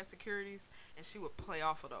lot of my insecurities, and she would play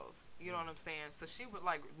off of those. You know what I'm saying? So she would,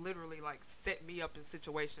 like, literally, like, set me up in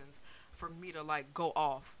situations for me to, like, go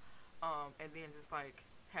off, and then just, like,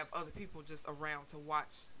 have other people just around to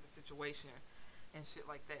watch the situation and shit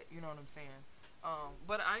like that. You know what I'm saying?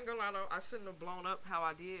 But I ain't gonna lie though, I shouldn't have blown up how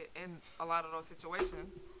I did in a lot of those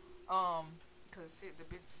situations. Cause shit, the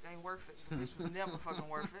bitch ain't worth it. The bitch was never fucking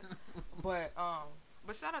worth it. But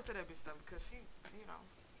shout out to that bitch though, because she, you know,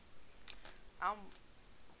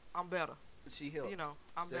 I'm better. She helped. You know,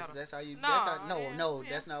 I'm better. That's how you. Yeah.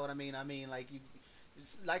 That's not what I mean. I mean, like you.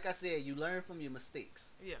 Like I said, you learn from your mistakes.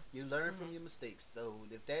 Yeah. You learn from your mistakes. So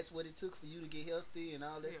if that's what it took for you to get healthy and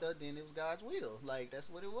all that stuff, then it was God's will. Like that's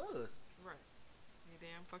what it was. Right. You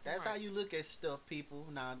damn fucking That's right. how you look at stuff, people.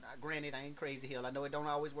 Now, granted, I ain't crazy hell. I know it don't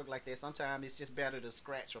always work like that. Sometimes it's just better to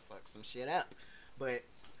scratch or fuck some shit up. But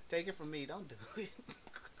take it from me, don't do it.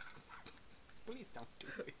 Please don't do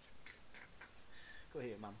it. Go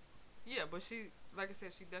ahead, mama. Yeah, but she, like I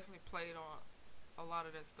said, she definitely played on a lot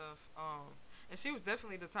of that stuff. And she was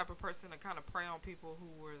definitely the type of person to kind of prey on people who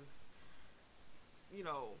was, you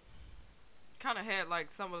know, kind of had like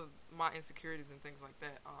some of my insecurities and things like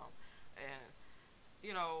that. And,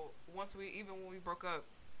 you know, even when we broke up,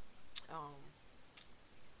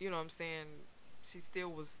 you know what I'm saying, she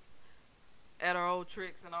still was at her old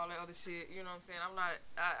tricks and all that other shit. You know what I'm saying?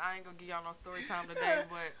 I ain't gonna give y'all no story time today,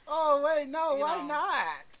 but. Oh, wait, no, why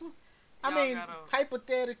not? I mean,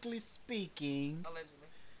 hypothetically speaking. Allegedly.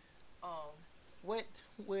 What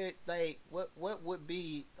would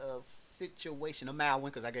be a situation, a mild one,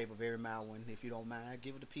 because I gave a very mild one, if you don't mind.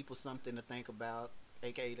 Give the people something to think about,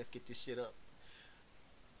 aka let's get this shit up.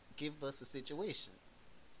 Give us a situation.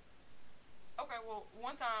 Okay, well,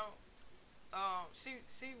 one time,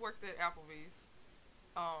 she worked at Applebee's,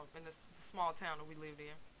 in the small town that we lived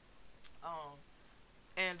in.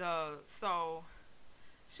 So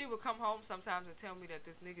she would come home sometimes and tell me that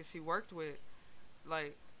this nigga she worked with,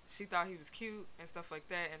 like, she thought he was cute and stuff like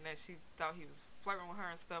that, and that she thought he was flirting with her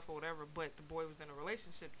and stuff or whatever, but the boy was in a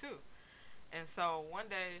relationship too. And so one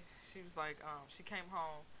day she was like, she came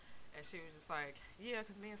home and she was just like, yeah,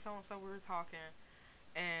 because me and so-and-so we were talking,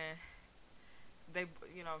 and they,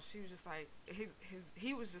 you know, she was just like,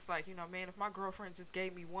 he was just like, you know, man, if my girlfriend just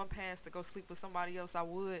gave me one pass to go sleep with somebody else, I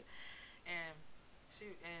would. And she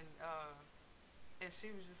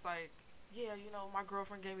was just like, yeah, you know, my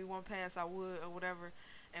girlfriend gave me one pass, I would, or whatever.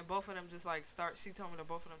 And both of them just like she told me that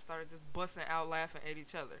both of them started just busting out laughing at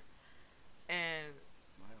each other. And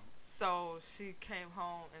so she came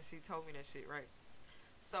home and she told me that shit, right?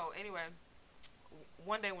 So anyway,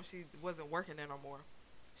 one day when she wasn't working there no more,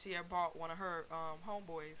 she had brought one of her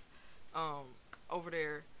homeboys over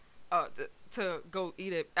there to go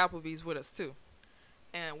eat at Applebee's with us too.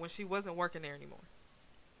 And when she wasn't working there anymore.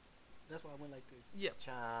 That's why I went like this. Yep.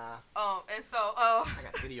 Cha. And so I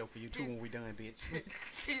got video for you too when we done, bitch.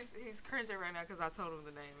 he's cringing right now because I told him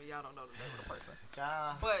the name and y'all don't know the name of the person.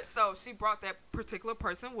 Cha. But so she brought that particular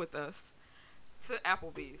person with us to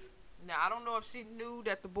Applebee's. Now I don't know if she knew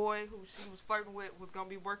that the boy who she was flirting with was gonna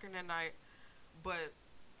be working that night, but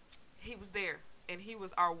he was there and he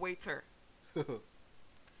was our waiter. The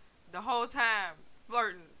whole time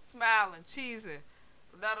flirting, smiling, cheesing,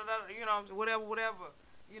 you know, whatever.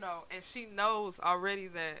 You know, and she knows already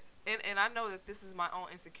that, and I know that this is my own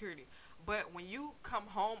insecurity, but when you come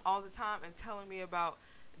home all the time and telling me about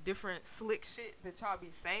different slick shit that y'all be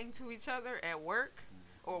saying to each other at work,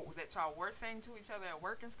 or that y'all were saying to each other at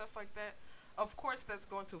work and stuff like that, of course that's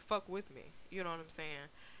going to fuck with me. You know what I'm saying?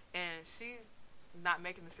 And she's not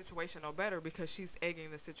making the situation no better because she's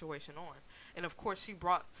egging the situation on. And of course she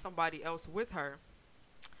brought somebody else with her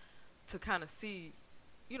to kind of see,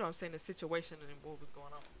 you know what I'm saying, the situation and what was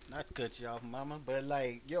going on. Not to cut you off, mama, but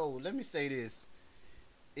like, yo, let me say this.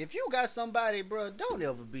 If you got somebody, bro, don't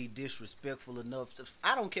ever be disrespectful enough to,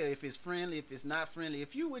 I don't care if it's friendly, if it's not friendly.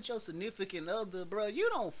 If you with your significant other, bro, you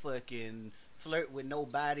don't fucking flirt with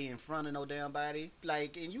nobody in front of no damn body.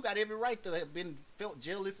 Like, and you got every right to have been felt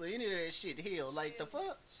jealous or any of that shit. Hell, like the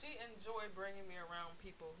fuck. She enjoyed bringing me around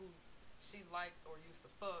people who she liked or used to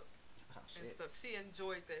fuck and stuff. She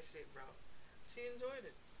enjoyed that shit, bro. She enjoyed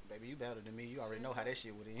it. Baby, you better than me. You already know how that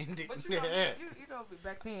shit would end. But you know,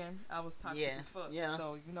 back then I was toxic as fuck. Yeah.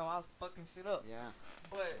 So you know I was fucking shit up. Yeah.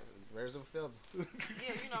 But where's the film?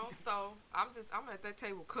 Yeah, you know. So I'm at that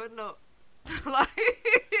table cutting up. Like.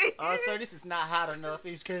 Oh, sir, this is not hot enough.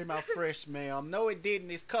 It came out fresh, ma'am. No, it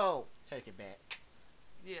didn't. It's cold. Take it back.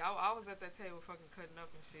 Yeah, I was at that table fucking cutting up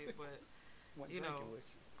and shit, but you know.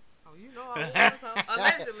 Oh, you know I was.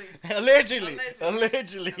 Allegedly.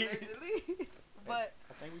 But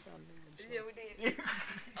I think we found it. Yeah, we did.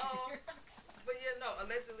 But yeah, no.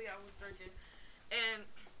 Allegedly, I was drinking, and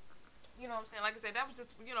you know what I'm saying. Like I said, that was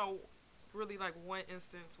just really like one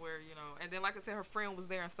instance where and then like I said, her friend was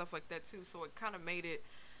there and stuff like that too. So it kind of made it.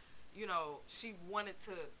 She wanted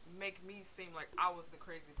to make me seem like I was the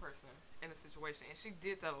crazy person in the situation, and she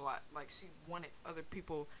did that a lot. Like she wanted other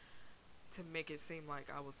people to make it seem like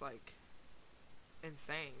I was like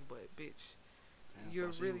insane, but bitch.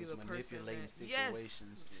 You're so really the person that yes,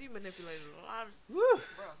 she manipulated a lot of bro.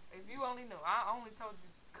 If you only knew, I only told you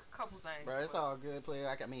a couple things. Bro, it's all good,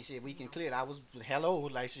 player. I mean, shit, we can clear it. I was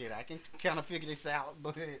like shit. I can kind of figure this out,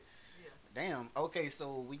 but yeah. Damn. Okay,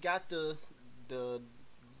 so we got the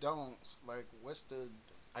don'ts. Like, what's the?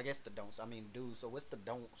 I guess the don'ts. I mean, do. So what's the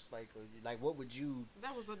don'ts? Like what would you?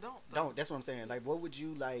 That was a don't. Don't. That's what I'm saying. Like, what would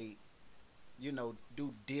you like? Do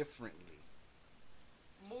differently.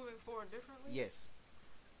 Moving forward differently? Yes.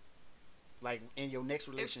 Like in your next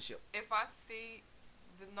relationship. If I see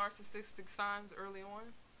the narcissistic signs early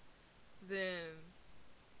on, then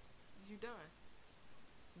you done.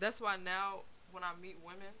 That's why now when I meet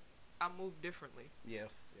women, I move differently. Yeah.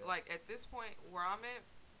 Like at this point where I'm at,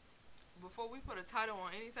 before we put a title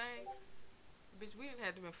on anything, bitch, we didn't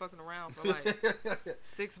have to been fucking around for like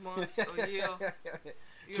 6 months, a year.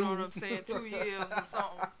 You know what I'm saying? 2 years or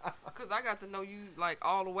something. Because I got to know you, like,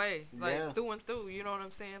 all the way. Like, through and through. You know what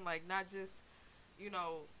I'm saying? Like, not just, you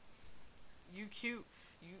cute.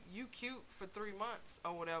 You cute for 3 months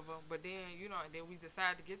or whatever. But then, and then we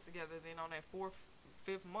decide to get together. Then on that 4th,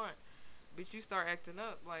 5th month, bitch, you start acting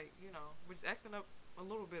up. Like, which acting up a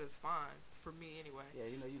little bit is fine for me anyway. Yeah,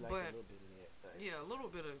 you like a little bit of that. Yeah, a little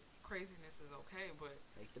bit of craziness is okay, but...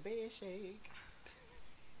 Make the bed shake.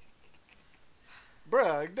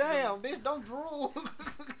 Bruh, damn, bitch, don't drool.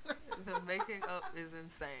 The making up is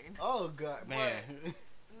insane. Oh, God, man.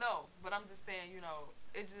 But I'm just saying,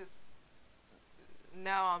 it just...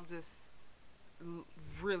 Now I'm just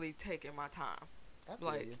really taking my time.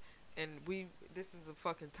 Like, and this is a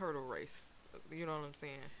fucking turtle race. You know what I'm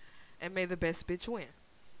saying? And may the best bitch win.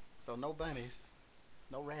 So no bunnies.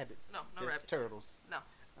 No rabbits. No just rabbits. Turtles. No.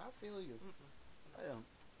 I feel you. Damn.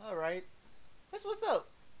 All right. That's what's up.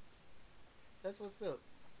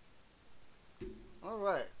 All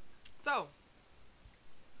right. So,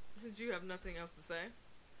 since you have nothing else to say,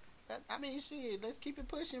 I mean, shit. Let's keep it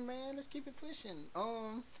pushing, man. I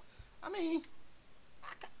mean, I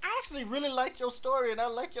actually really like your story, and I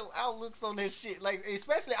like your outlooks on this shit. Like,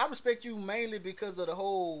 especially, I respect you mainly because of the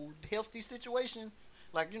whole healthy situation.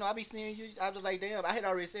 Like, I be seeing you. I was like, damn, I had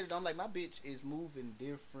already said it. I'm like, my bitch is moving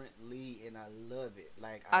differently, and I love it.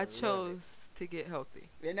 Like, I chose to get healthy.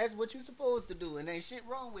 And that's what you're supposed to do, and ain't shit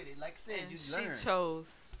wrong with it. Like I said, and you learn. She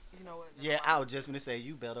chose, you know what? Yeah, I was just going to say,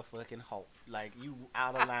 you better fucking hope. Like, you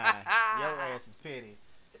out of line. Your ass is petty.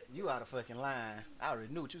 You out of fucking line. I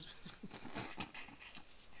already knew what you was...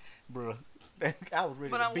 Bruh. I was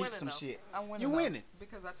ready to beat some shit. I'm winning. You winning.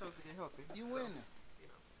 Because I chose to get healthy. You winning.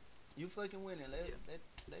 You fucking winning. Let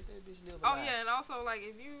that bitch live. Oh yeah, and also like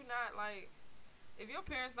if your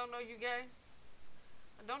parents don't know you gay,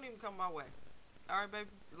 don't even come my way. All right, baby.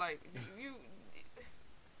 Like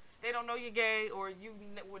they don't know you gay, or you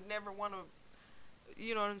would never want to.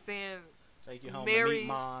 You know what I'm saying? Take you home to meet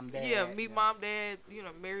mom, dad. Yeah, meet mom, dad.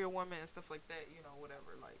 Marry a woman and stuff like that.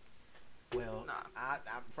 Whatever. Like. Well, nah.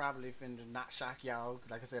 I'm probably finna not shock y'all.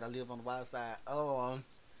 Like I said, I live on the wild side.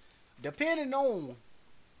 Depending on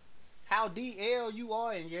how DL you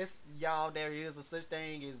are, and yes, y'all, there is a such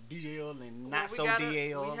thing as DL and not so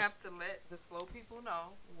DL. We have to let the slow people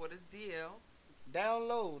know what is DL. Down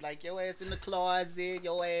low, like your ass in the closet,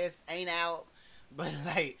 your ass ain't out. But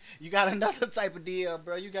like, you got another type of DL,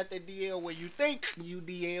 bro. You got that DL where you think you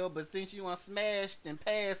DL, but since you unsmashed and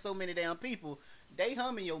passed so many damn people, they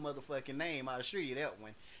humming your motherfucking name. I'll assure you that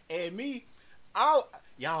one. And me, y'all,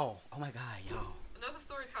 oh my God, y'all. Another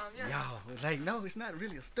story time, yes. Y'all, like, no, it's not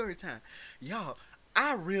really a story time. Y'all,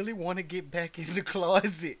 I really want to get back in the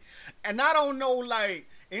closet. And I don't know, like,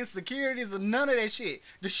 insecurities or none of that shit.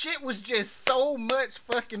 The shit was just so much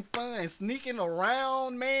fucking fun. Sneaking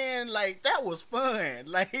around, man. Like, that was fun.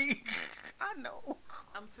 Like, I know.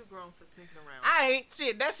 I'm too grown for sneaking around. I ain't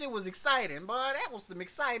shit. That shit was exciting, boy. That was some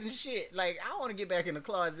exciting shit. Like, I want to get back in the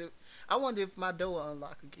closet. I wonder if my door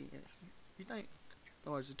unlock again. You think?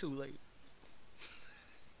 Or is it too late?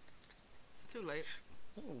 It's too late.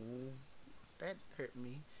 Oh, that hurt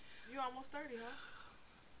me. You almost 30, huh?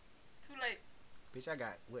 Too late. Bitch, I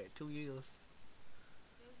got, what, 2 years?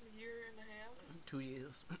 A year and a half. 2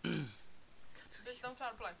 years. Bitch, don't try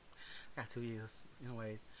to play. Got 2 years,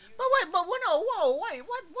 anyways. But wait,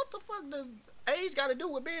 what the fuck does age got to do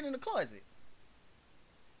with being in the closet?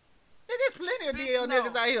 There's plenty of DL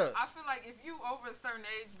niggas out here. I feel like if you over a certain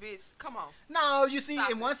age, bitch, come on. No, you see,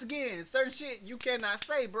 and once again, certain shit you cannot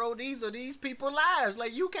say, bro. These are these people's lives.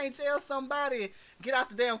 Like, you can't tell somebody, get out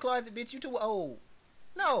the damn closet, bitch, you too old.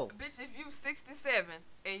 No. Bitch, if you 67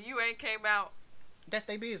 and you ain't came out. That's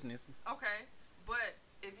their business. Okay, but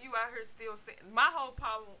if you out here still saying, my whole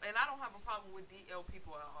problem, and I don't have a problem with DL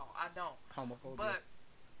people at all. I don't. Homophobic. But,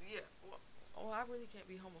 yeah, well, I really can't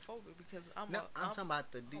be homophobic because I'm talking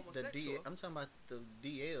about the I'm talking about the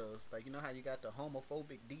DLs. Like, you know how you got the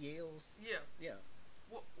homophobic DLs? Yeah. Yeah.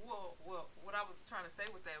 Well, what I was trying to say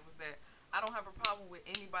with that was that I don't have a problem with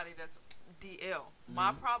anybody that's DL. Mm-hmm.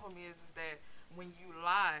 My problem is that when you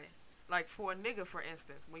lie, like for a nigga, for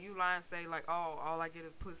instance, when you lie and say like, oh, all I get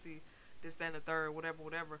is pussy, this, that, and the third,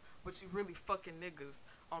 whatever, but you really fucking niggas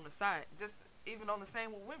on the side. Just even on the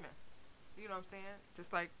same with women. You know what I'm saying?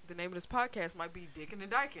 Just like the name of this podcast might be Dickin' and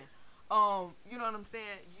Dykin'. You know what I'm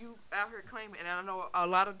saying? You out here claiming, and I know a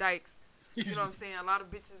lot of dykes, you know what I'm saying? A lot of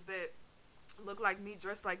bitches that look like me,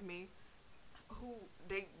 dress like me, who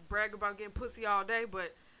they brag about getting pussy all day,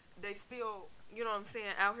 but they still, you know what I'm saying,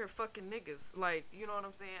 out here fucking niggas. Like, you know what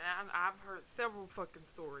I'm saying? I've heard several fucking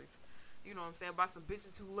stories, you know what I'm saying, about some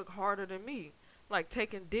bitches who look harder than me, like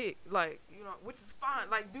taking dick, like, you know, which is fine.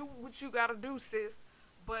 Like, do what you gotta do, sis.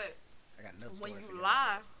 But when you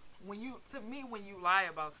lie, when you lie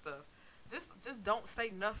about stuff, just don't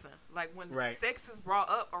say nothing. Like when sex is brought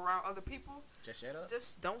up around other people, just shut up.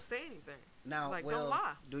 Just don't say anything. Now, like, don't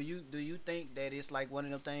lie. Do you think that it's like one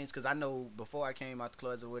of them things? Because I know before I came out the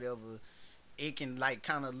closet or whatever, it can like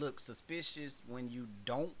kind of look suspicious when you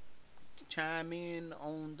don't chime in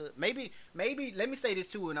on the maybe. Let me say this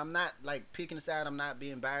too, and I'm not like picking a side. I'm not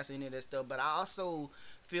being biased or any of that stuff, but I also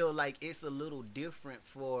feel like it's a little different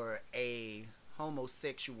for a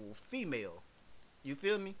homosexual female. You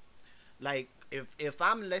feel me? Like if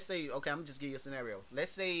I'm, let's say, okay, I'm just give you a scenario.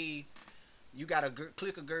 Let's say you got a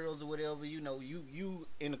clique of girls or whatever, you know, you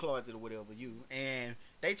in the closet or whatever, and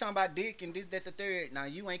they talking about dick and this, that, the third. Now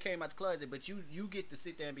you ain't came out the closet, but you get to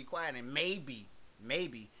sit there and be quiet, and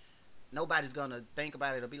maybe nobody's gonna think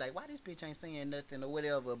about it or be like, why this bitch ain't saying nothing or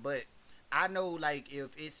whatever. But I know, like,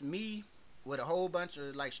 if it's me with a whole bunch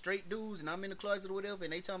of like straight dudes and I'm in the closet or whatever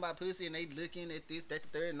and they talking about pussy and they looking at this, that, the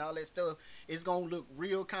third and all that stuff, it's gonna look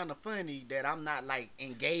real kind of funny that I'm not like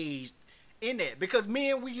engaged in that, because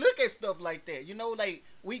men, we look at stuff like that, you know, like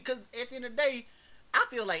cause at the end of the day, I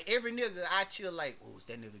feel like every nigga I chill like, oh, is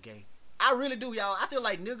that nigga gay? I really do, y'all. I feel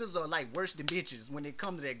like niggas are like worse than bitches when it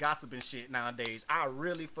comes to that gossip and shit nowadays. I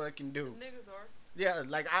really fucking do. Niggas are. Yeah,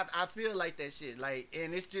 like I feel like that shit, like,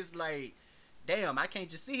 and it's just like, damn, I can't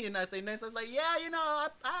just sit here and not say nothing. So it's like, yeah, you know,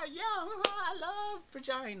 I love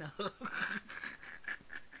vagina.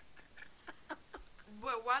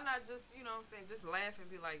 But why not just, you know what I'm saying, just laugh and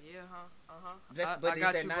be like, yeah, huh, But I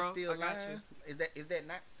got is that you, not bro. still I got lying? you. Is that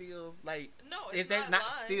not still like? No, it's is that not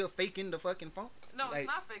lying. Still faking the fucking funk? No, like, it's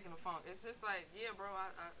not faking the funk. It's just like, yeah, bro,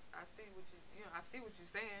 I see what you know, I see what you're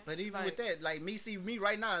saying. But even like, with that, like me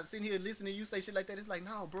right now sitting here listening to you say shit like that, it's like,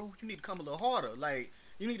 no, bro, you need to come a little harder. Like,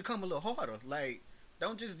 you need to come a little harder. Like,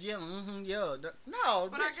 don't just yeah. No.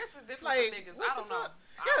 But bitch, I guess it's different for niggas. I don't know.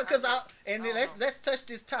 Yeah, because let's touch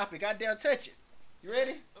this topic. I dare touch it. You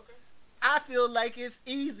ready? Okay. I feel like it's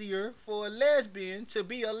easier for a lesbian to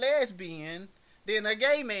be a lesbian than a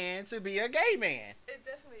gay man to be a gay man. It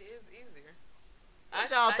definitely is easier.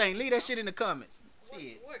 What y'all think? Leave that shit in the comments.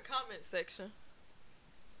 What comment section?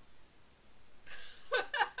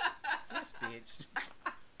 This bitch.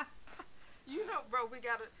 You know, bro, we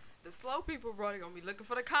gotta. The slow people, bro, they gonna be looking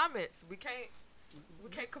for the comments. We can't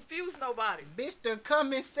confuse nobody. Bitch, the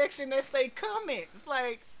comment section that say comments,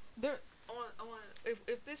 like they're on.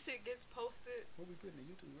 If this shit gets posted, what we putting on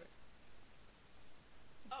YouTube, right?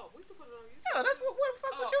 Oh, we can put it on YouTube. Yeah, that's what the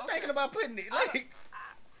fuck was you thinking about putting it? Like,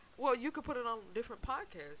 Well, you could put it on different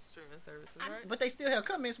podcast streaming services, right? But they still have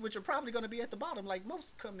comments, which are probably going to be at the bottom, like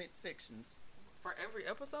most comment sections. For every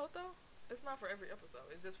episode, though? It's not for every episode.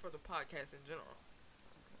 It's just for the podcast in general.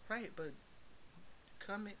 Right, but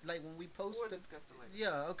comment, like when we post... We'll discuss it later.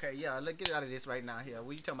 Yeah, okay, yeah. Let's get out of this right now here.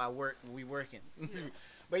 We talking about work, we working. Yeah.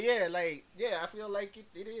 But yeah, like, yeah, I feel like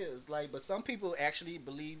it is. Like, but some people actually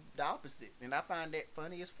believe the opposite. And I find that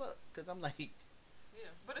funny as fuck. Because I'm like... Yeah,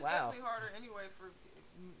 but it's definitely harder anyway for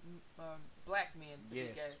black men to be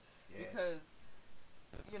gay. Yes. Because,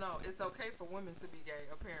 you know, it's okay for women to be gay,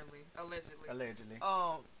 apparently, allegedly. And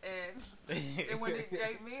when the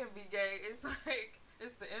gay men be gay, it's like,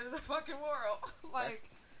 it's the end of the fucking world. Like,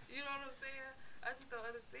 you know what I'm saying? I just don't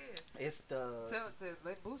understand. It's the...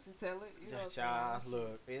 Let Boosie tell it. You know what I'm saying?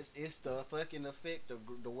 Look, it's the fucking effect of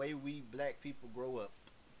the way we black people grow up.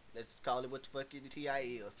 Let's call it what the fucking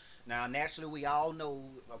TI is. Now, naturally, we all know,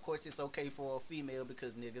 of course, it's okay for a female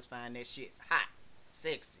because niggas find that shit hot,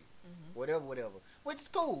 sexy, whatever. Which is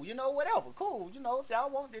cool, you know, whatever, cool. You know, if y'all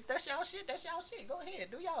want, if that's y'all shit, that's y'all shit. Go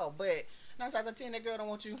ahead, do y'all. But 9 times out of 10, that girl don't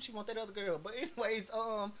want you. She want that other girl. But anyways,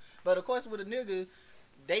 but of course, with a nigga,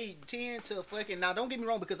 they tend to fucking... Now, don't get me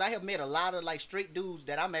wrong, because I have met a lot of, like, straight dudes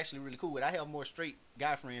that I'm actually really cool with. I have more straight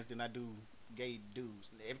guy friends than I do gay dudes.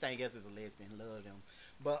 Everything else is a lesbian. Love them.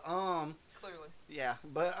 But, clearly. Yeah,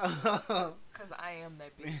 but, because I am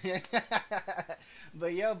that bitch.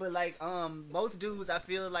 But, yeah, but, like, most dudes, I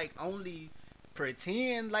feel like, only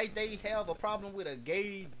pretend like they have a problem with a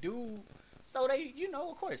gay dude. So they, you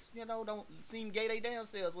know, of course, you know, don't seem gay they damn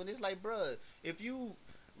selves. When it's like, bruh, if you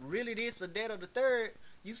really this or that or the third,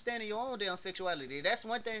 you stand in your own damn sexuality. That's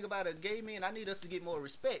one thing about a gay man. I need us to get more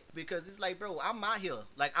respect. Because it's like, bro, I'm out here.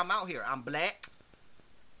 Like, I'm out here. I'm black.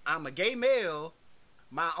 I'm a gay male.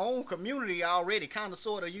 My own community already kind of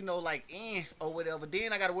sort of, you know, like, or whatever.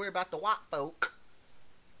 Then I got to worry about the white folk.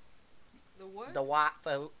 The what? The white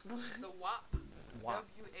folk. The WAP?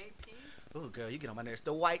 W-A-P? Oh, girl, you get on my nerves.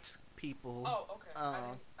 The white people. Oh, okay. I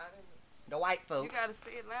didn't. The white folks. You got to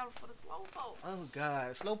say it louder for the slow folks. Oh,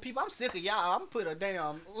 God. Slow people. I'm sick of y'all. I'm put a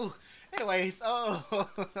damn... Ooh. Anyways, but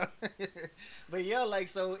yeah, like,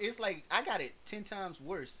 so it's like, I got it 10 times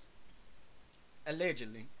worse.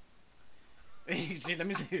 Allegedly. Shit, let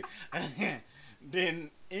me see.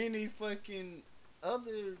 Than any fucking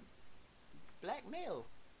other black male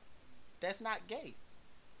that's not gay.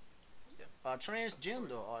 Yeah. Or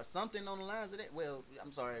transgender or something on the lines of that. Well,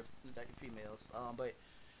 I'm sorry, like females. But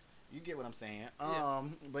you get what I'm saying.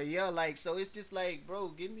 But yeah, like, so it's just like, bro,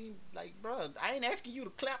 give me, like, bro, I ain't asking you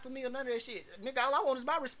to clap for me or none of that shit. Nigga, all I want is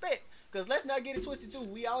my respect. Because let's not get it twisted, too.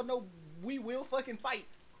 We all know we will fucking fight.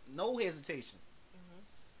 No hesitation.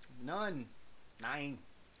 None. 9.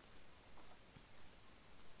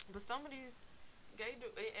 But some of these gay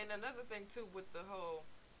and another thing too with the whole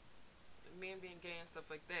men being gay and stuff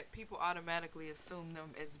like that, people automatically assume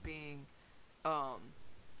them as being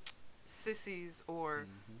sissies or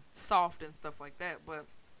soft and stuff like that. But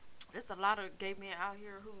there's a lot of gay men out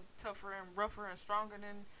here who tougher and rougher and stronger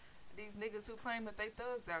than these niggas who claim that they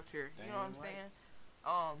thugs out here. You know what I'm saying?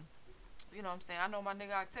 You know what I'm saying? I know my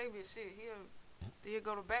nigga Octavius, shit, he'll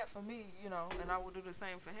go to bat for me, you know, and I will do the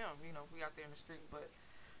same for him, you know, if we out there in the street. But,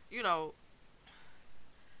 you know,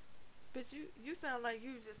 but you sound like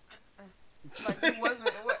you just, like you wasn't,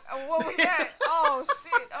 what was that? Oh,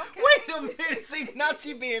 shit, okay. Wait a minute, see, now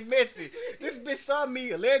she being messy. This bitch saw me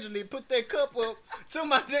allegedly put that cup up to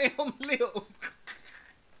my damn lip.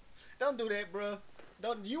 Don't do that, bruh.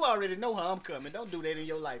 You already know how I'm coming. Don't do that in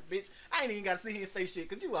your life, bitch. I ain't even got to sit here and say shit,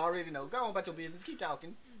 because you already know. Go on about your business. Keep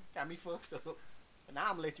talking. Got me fucked up. Now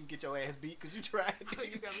I'm going to let you get your ass beat, because you tried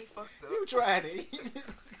it. You got me fucked up. You tried it.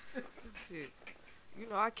 Shit. You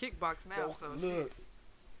know, I kickbox now, so look. Shit.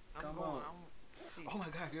 Come on. Shit. Oh, my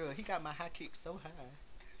God, girl. He got my high kick so high.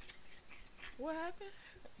 What happened?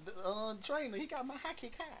 The trainer, he got my high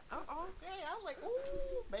kick high. Uh-oh. Yeah, I was like,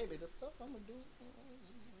 ooh, baby, the stuff I'm going to do.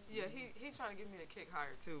 Yeah, he trying to get me to kick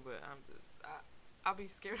higher too, but I'll be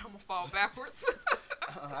scared I'm gonna fall backwards.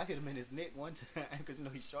 I hit him in his neck one time because you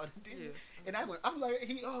know he's short and deep. And I'm like,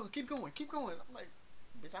 keep going. I'm like,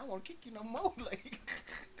 bitch, I don't want to kick you no more. Like,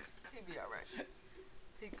 he be all right.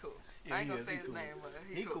 He cool. Yeah, I ain't gonna say his name, but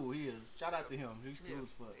he cool. He is. Shout out to him. He's cool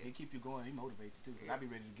as fuck. He keep you going. He motivates you too. Cause I be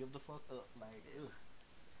ready to give the fuck up. Like, ugh.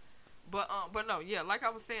 But no, yeah, like I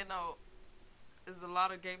was saying though, there's a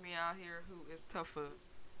lot of gay men out here who is tougher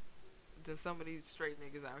than some of these straight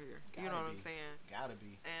niggas out here. You know what I'm saying? Gotta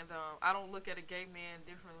be. And I don't look at a gay man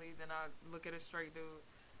differently than I look at a straight dude.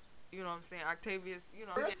 You know what I'm saying? Octavius, you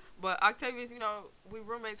know. But Octavius, you know, we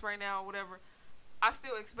roommates right now or whatever. I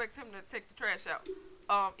still expect him to take the trash out.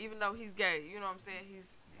 Even though he's gay. You know what I'm saying?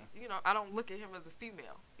 I don't look at him as a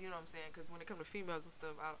female. You know what I'm saying? Because when it comes to females and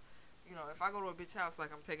stuff, if I go to a bitch house,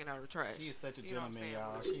 like, I'm taking out the trash. She is such a gentleman,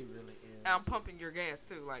 y'all. She really is. And I'm pumping your gas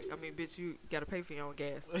too. Like, I mean, bitch, you gotta pay for your own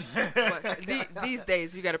gas. But these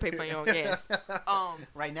days, you gotta pay for your own gas.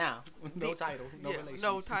 Right now, no title, no relations.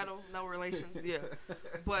 No title, no relations. Yeah,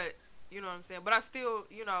 but you know what I'm saying. But I still,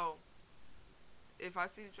 if I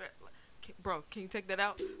see the trash. Bro, can you take that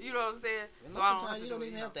out? You know what I'm saying? And so I don't have to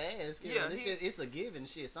even have to ask. Yeah, it's a given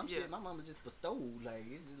shit. Some shit my mama just bestowed. Like,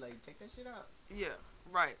 it's just like, take that shit out. Yeah,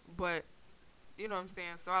 right. But you know what I'm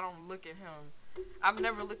saying? So I don't look at him. I've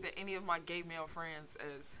never looked at any of my gay male friends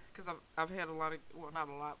as, because I've had a lot of, well, not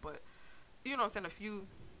a lot, but you know what I'm saying, a few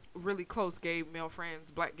really close gay male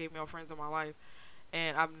friends, black gay male friends in my life,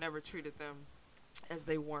 and I've never treated them as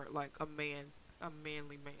they weren't like a manly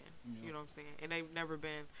man. Yeah. You know what I'm saying? And they've never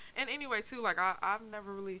been. And anyway, too, like, I've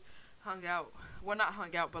never really hung out. Well, not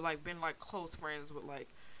hung out, but, like, been, like, close friends with, like,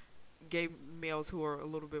 gay males who are a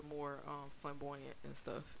little bit more flamboyant and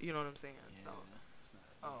stuff. You know what I'm saying? Yeah,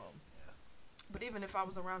 so, but even if I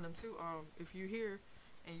was around them, too, if you here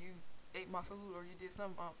and you ate my food or you did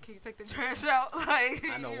something, can you take the trash out? Like,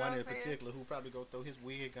 I know one in particular who probably go throw his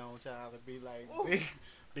wig on, child, and be like,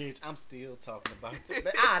 bitch, I'm still talking about it.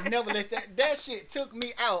 But I never let that shit took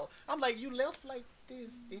me out. I'm like, you left like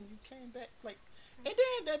this and you came back like, and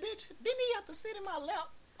then that bitch, didn't he have to sit in my lap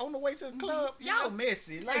on the way to the club? Y'all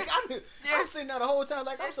messy. Like, I'm sitting there the whole time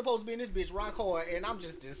like, I'm supposed to be in this bitch rock hard and I'm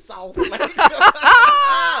just this soft. Like,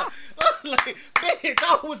 I'm like, bitch,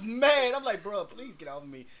 I was mad. I'm like, bro, please get off of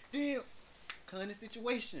me. Then, kind of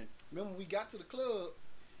situation. Remember when we got to the club,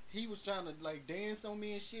 he was trying to, like, dance on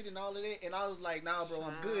me and shit and all of that. And I was like, nah, bro,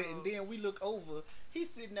 I'm good. And then we look over. He's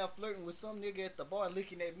sitting there flirting with some nigga at the bar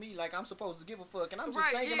looking at me like I'm supposed to give a fuck. And I'm just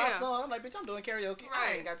singing my song. I'm like, bitch, I'm doing karaoke.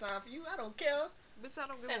 I ain't got time for you. I don't care. Bitch, I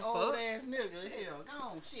don't give that a fuck. That old ass nigga. Hell, go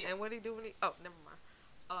on, shit. And what he do when he... Oh, never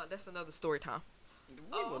mind. That's another story time.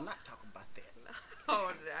 We will not talk about that.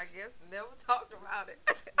 Oh, I guess never talk about it.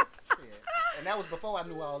 Yeah. And that was before I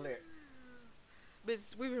knew all that.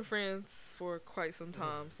 Bitch, we've been friends for quite some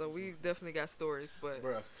time, so we definitely got stories. But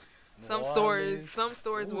bruh, some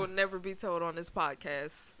stories will never be told on this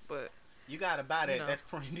podcast. But you gotta buy that. That's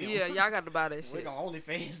premium. Yeah, y'all got to buy that shit. We're gonna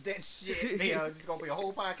OnlyFans that shit. It's gonna be a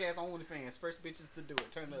whole podcast on OnlyFans. First bitches to do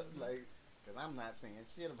it. Turn up, like, cause I'm not saying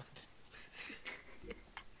shit about that.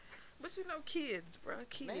 But kids, bro,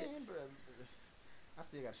 kids. Man, bro. I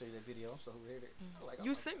still gotta show you that video. I'm so ready.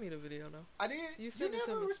 You sent me the video though. I did. You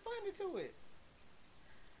never responded to it.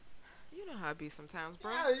 You know how it be sometimes,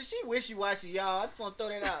 bro. Yeah, she wishy-washy, y'all. I just want to throw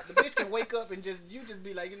that out. The bitch can wake up and just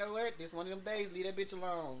be like, you know what? This one of them days, leave that bitch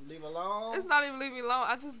alone. Leave her alone. It's not even leave me alone.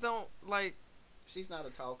 I just don't, like... She's not a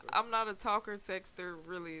talker. I'm not a talker, texter,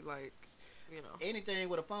 really, like, Anything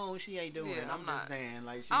with a phone, she ain't doing. Yeah, I'm just saying,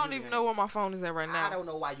 like, I don't even know where my phone is at right now. I don't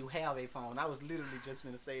know why you have a phone. I was literally just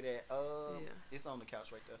going to say that. It's on the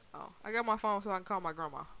couch right there. Oh, I got my phone so I can call my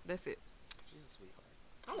grandma. That's it. She's a sweetheart.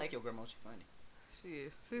 I like your grandma. She's funny. She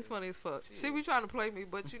is. She's funny as fuck. She be trying to play me,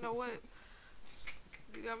 but you know what?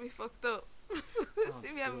 You got me fucked up.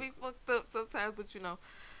 She be having me fucked up sometimes, but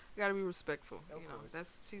gotta be respectful.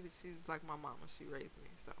 She's like my mama. She raised me,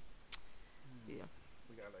 so yeah.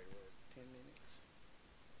 We got like what, 10 minutes?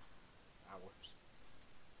 Hours.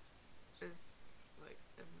 It's like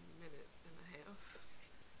a minute and a half.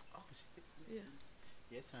 Oh shit. Yeah.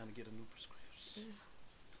 Yeah, it's time to get a new prescription. Yeah.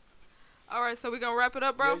 All right, so we gonna wrap it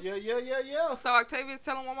up, bro? Yeah. So, Octavius,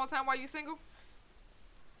 tell him one more time why you single.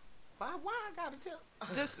 Why I gotta tell?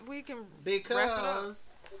 Just, we can because wrap it up.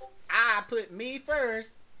 I put me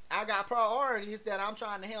first. I got priorities that I'm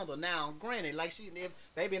trying to handle. Now, granted, like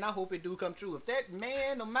baby, and I hope it do come true. If that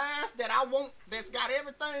man of mine that I want, that's got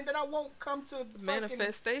everything that I want, come to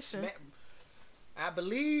manifestation. I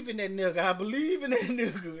believe in that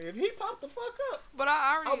nigga. If he pop the fuck up. But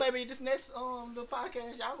I already... Oh, baby, this next the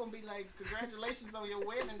podcast, y'all gonna be like, congratulations on your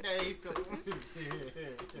wedding day.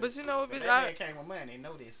 But you know what, bitch? That man came with money.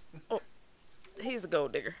 Know this. Oh, he's a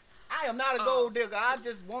gold digger. I am not a gold digger. I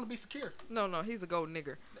just want to be secure. No, he's a gold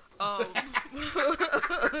nigger.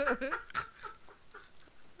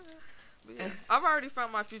 Yeah, I've already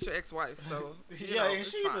found my future ex-wife, so and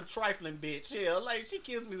she's fine. A trifling bitch. Yeah, like she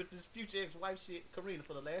kills me with this future ex-wife shit. Karina,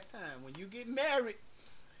 for the last time, when you get married,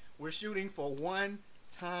 we're shooting for one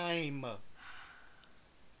time.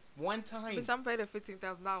 One time. Bitch, I'm paid at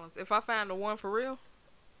 $15,000. If I find the one for real,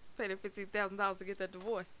 paid at $15,000 to get that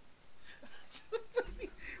divorce.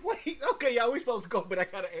 Wait, okay, y'all, we supposed to go, but I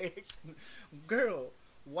gotta ask, girl,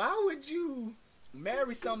 why would you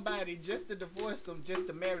marry somebody just to divorce them, just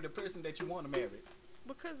to marry the person that you want to marry?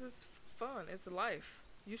 Because it's fun. It's life.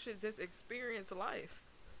 You should just experience life.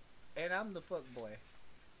 and I'm the fuck boy.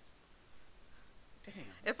 Damn.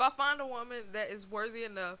 If I find a woman that is worthy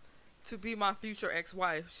enough to be my future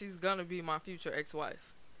ex-wife, she's gonna be my future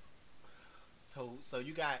ex-wife. So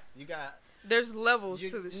you got. There's levels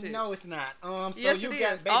to the shit. No, it's not. So yes, you it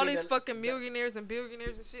got is. All these fucking millionaires and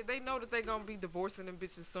billionaires and shit, they know that they gonna be divorcing them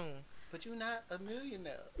bitches soon. But you're not a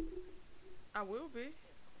millionaire. I will be.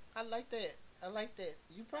 I like that.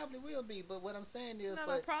 You probably will be, but what I'm saying is,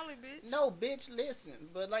 no, probably, bitch. No, bitch, listen.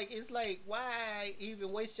 But like, it's like, why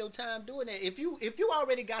even waste your time doing that? If you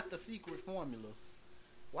already got the secret formula,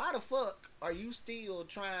 why the fuck are you still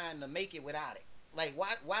trying to make it without it? Like,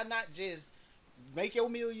 why not just make your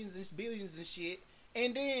millions and billions and shit,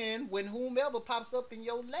 and then when whomever pops up in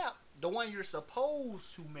your lap, the one you're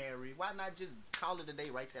supposed to marry, why not just call it a day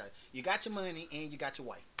right there? You got your money and you got your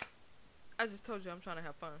wife. I just told you I'm trying to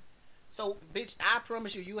have fun. So, bitch, I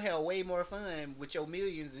promise you'll have way more fun with your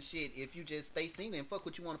millions and shit if you just stay single and fuck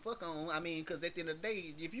what you want to fuck on. I mean, because at the end of the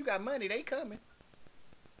day, if you got money, they coming.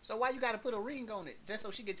 So why you got to put a ring on it? Just so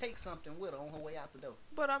she can take something with her on her way out the door.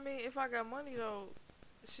 But, I mean, if I got money, though,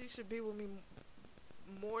 she should be with me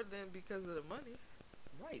more than because of the money.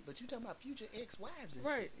 Right, but you talking about future ex-wives and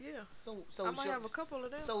right, shit. Yeah. So I might have a couple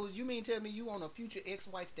of them. So you mean tell me you want a future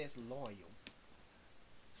ex-wife that's loyal?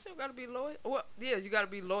 She gotta be loyal. Well, yeah, you gotta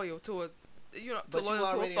be loyal to a, but loyal you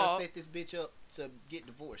already to a fault. set this bitch up to get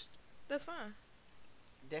divorced. That's fine.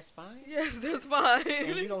 That's fine? Yes, that's fine.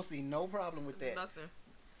 And you don't see no problem with that? Nothing.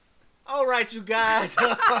 All right, you guys.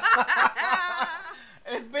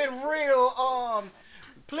 It's been real.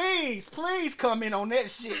 Please comment on that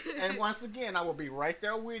shit. And once again, I will be right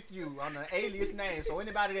there with you on the alias name. So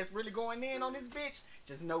anybody that's really going in on this bitch,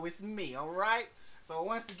 just know it's me, all right? So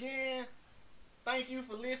once again, thank you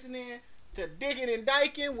for listening to Dickin' and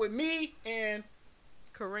Dykin' with me and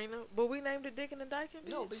Karina. But we named it Dickin' and Dykin',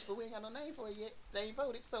 bitch. No, bitch, but we ain't got no name for it yet. They ain't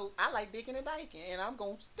voted. So I like Dickin' and Dykin', and I'm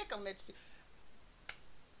going to stick on that shit.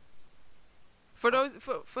 For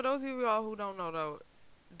those of y'all who don't know, though,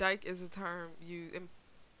 dyke is a term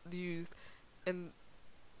used in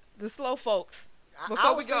the slow folks.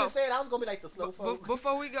 Before we go, I was gonna be like the slow folks.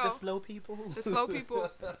 Before we go, the slow people. The slow people.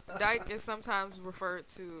 Dyke is sometimes referred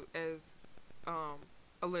to as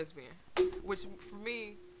a lesbian, which for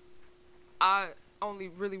me, I only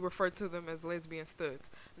really refer to them as lesbian studs.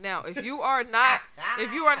 Now, if you are not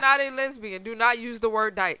a lesbian, do not use the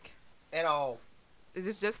word dyke at all.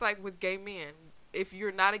 It's just like with gay men. If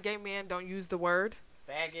you're not a gay man, don't use the word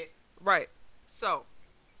faggot. Right. So,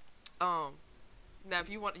 now if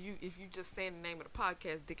you just saying the name of the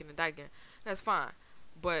podcast, Dickin' and Dykin', that's fine.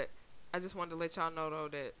 But I just wanted to let y'all know though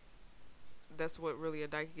that that's what really a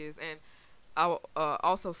dyke is. And I'll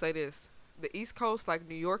also say this: the East Coast, like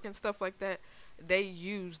New York and stuff like that, they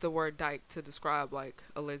use the word dyke to describe like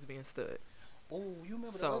a lesbian stud. Oh, you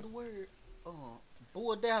remember the other word?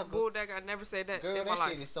 Bulldagger. Bulldagger. I never said that. Girl, in my that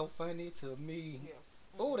life. Shit is so funny to me. Yeah.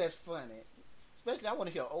 Oh, that's funny. Especially, I want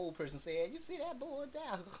to hear an old person say it. You see that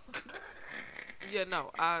bulldagger? Yeah,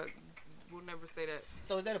 no, I will never say that.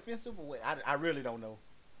 So is that offensive or what? I really don't know.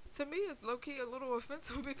 To me, it's low key a little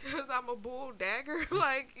offensive because I'm a bull dagger.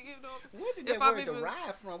 Like, where did that word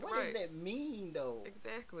derive from? What does that mean, though?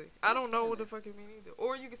 Exactly. I don't know what the fuck it mean either.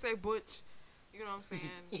 Or you can say butch. You know what I'm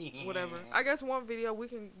saying? Whatever. I guess one video we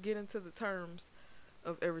can get into the terms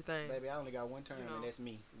of everything. Baby, I only got one term, and that's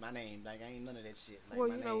me. My name. Like, I ain't none of that shit. Like,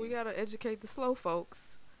 well, we gotta educate the slow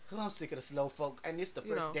folks. I'm sick of the slow folk, and it's the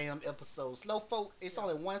first damn episode. Slow folk, it's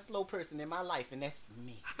only one slow person in my life, and that's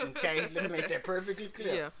me. Okay, let me make that perfectly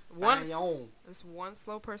clear. Yeah, Find your own. There's one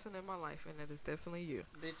slow person in my life, and that is definitely you.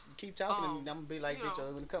 Bitch, keep talking to me. I'm gonna be like,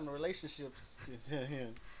 bitch, when it comes to relationships,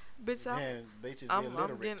 bitch,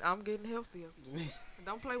 I'm getting healthier.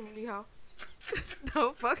 Don't play with me, hoe.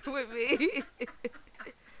 Don't fuck with me.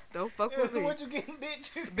 Don't fuck with me. What you getting,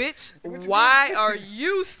 bitch? Bitch, why are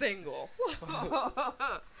you single?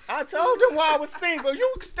 I told them why I was single.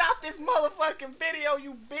 You stop this motherfucking video,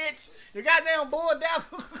 you bitch. You goddamn bulldagger.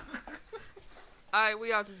 Alright,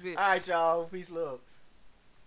 we out this bitch. Alright, y'all. Peace, love.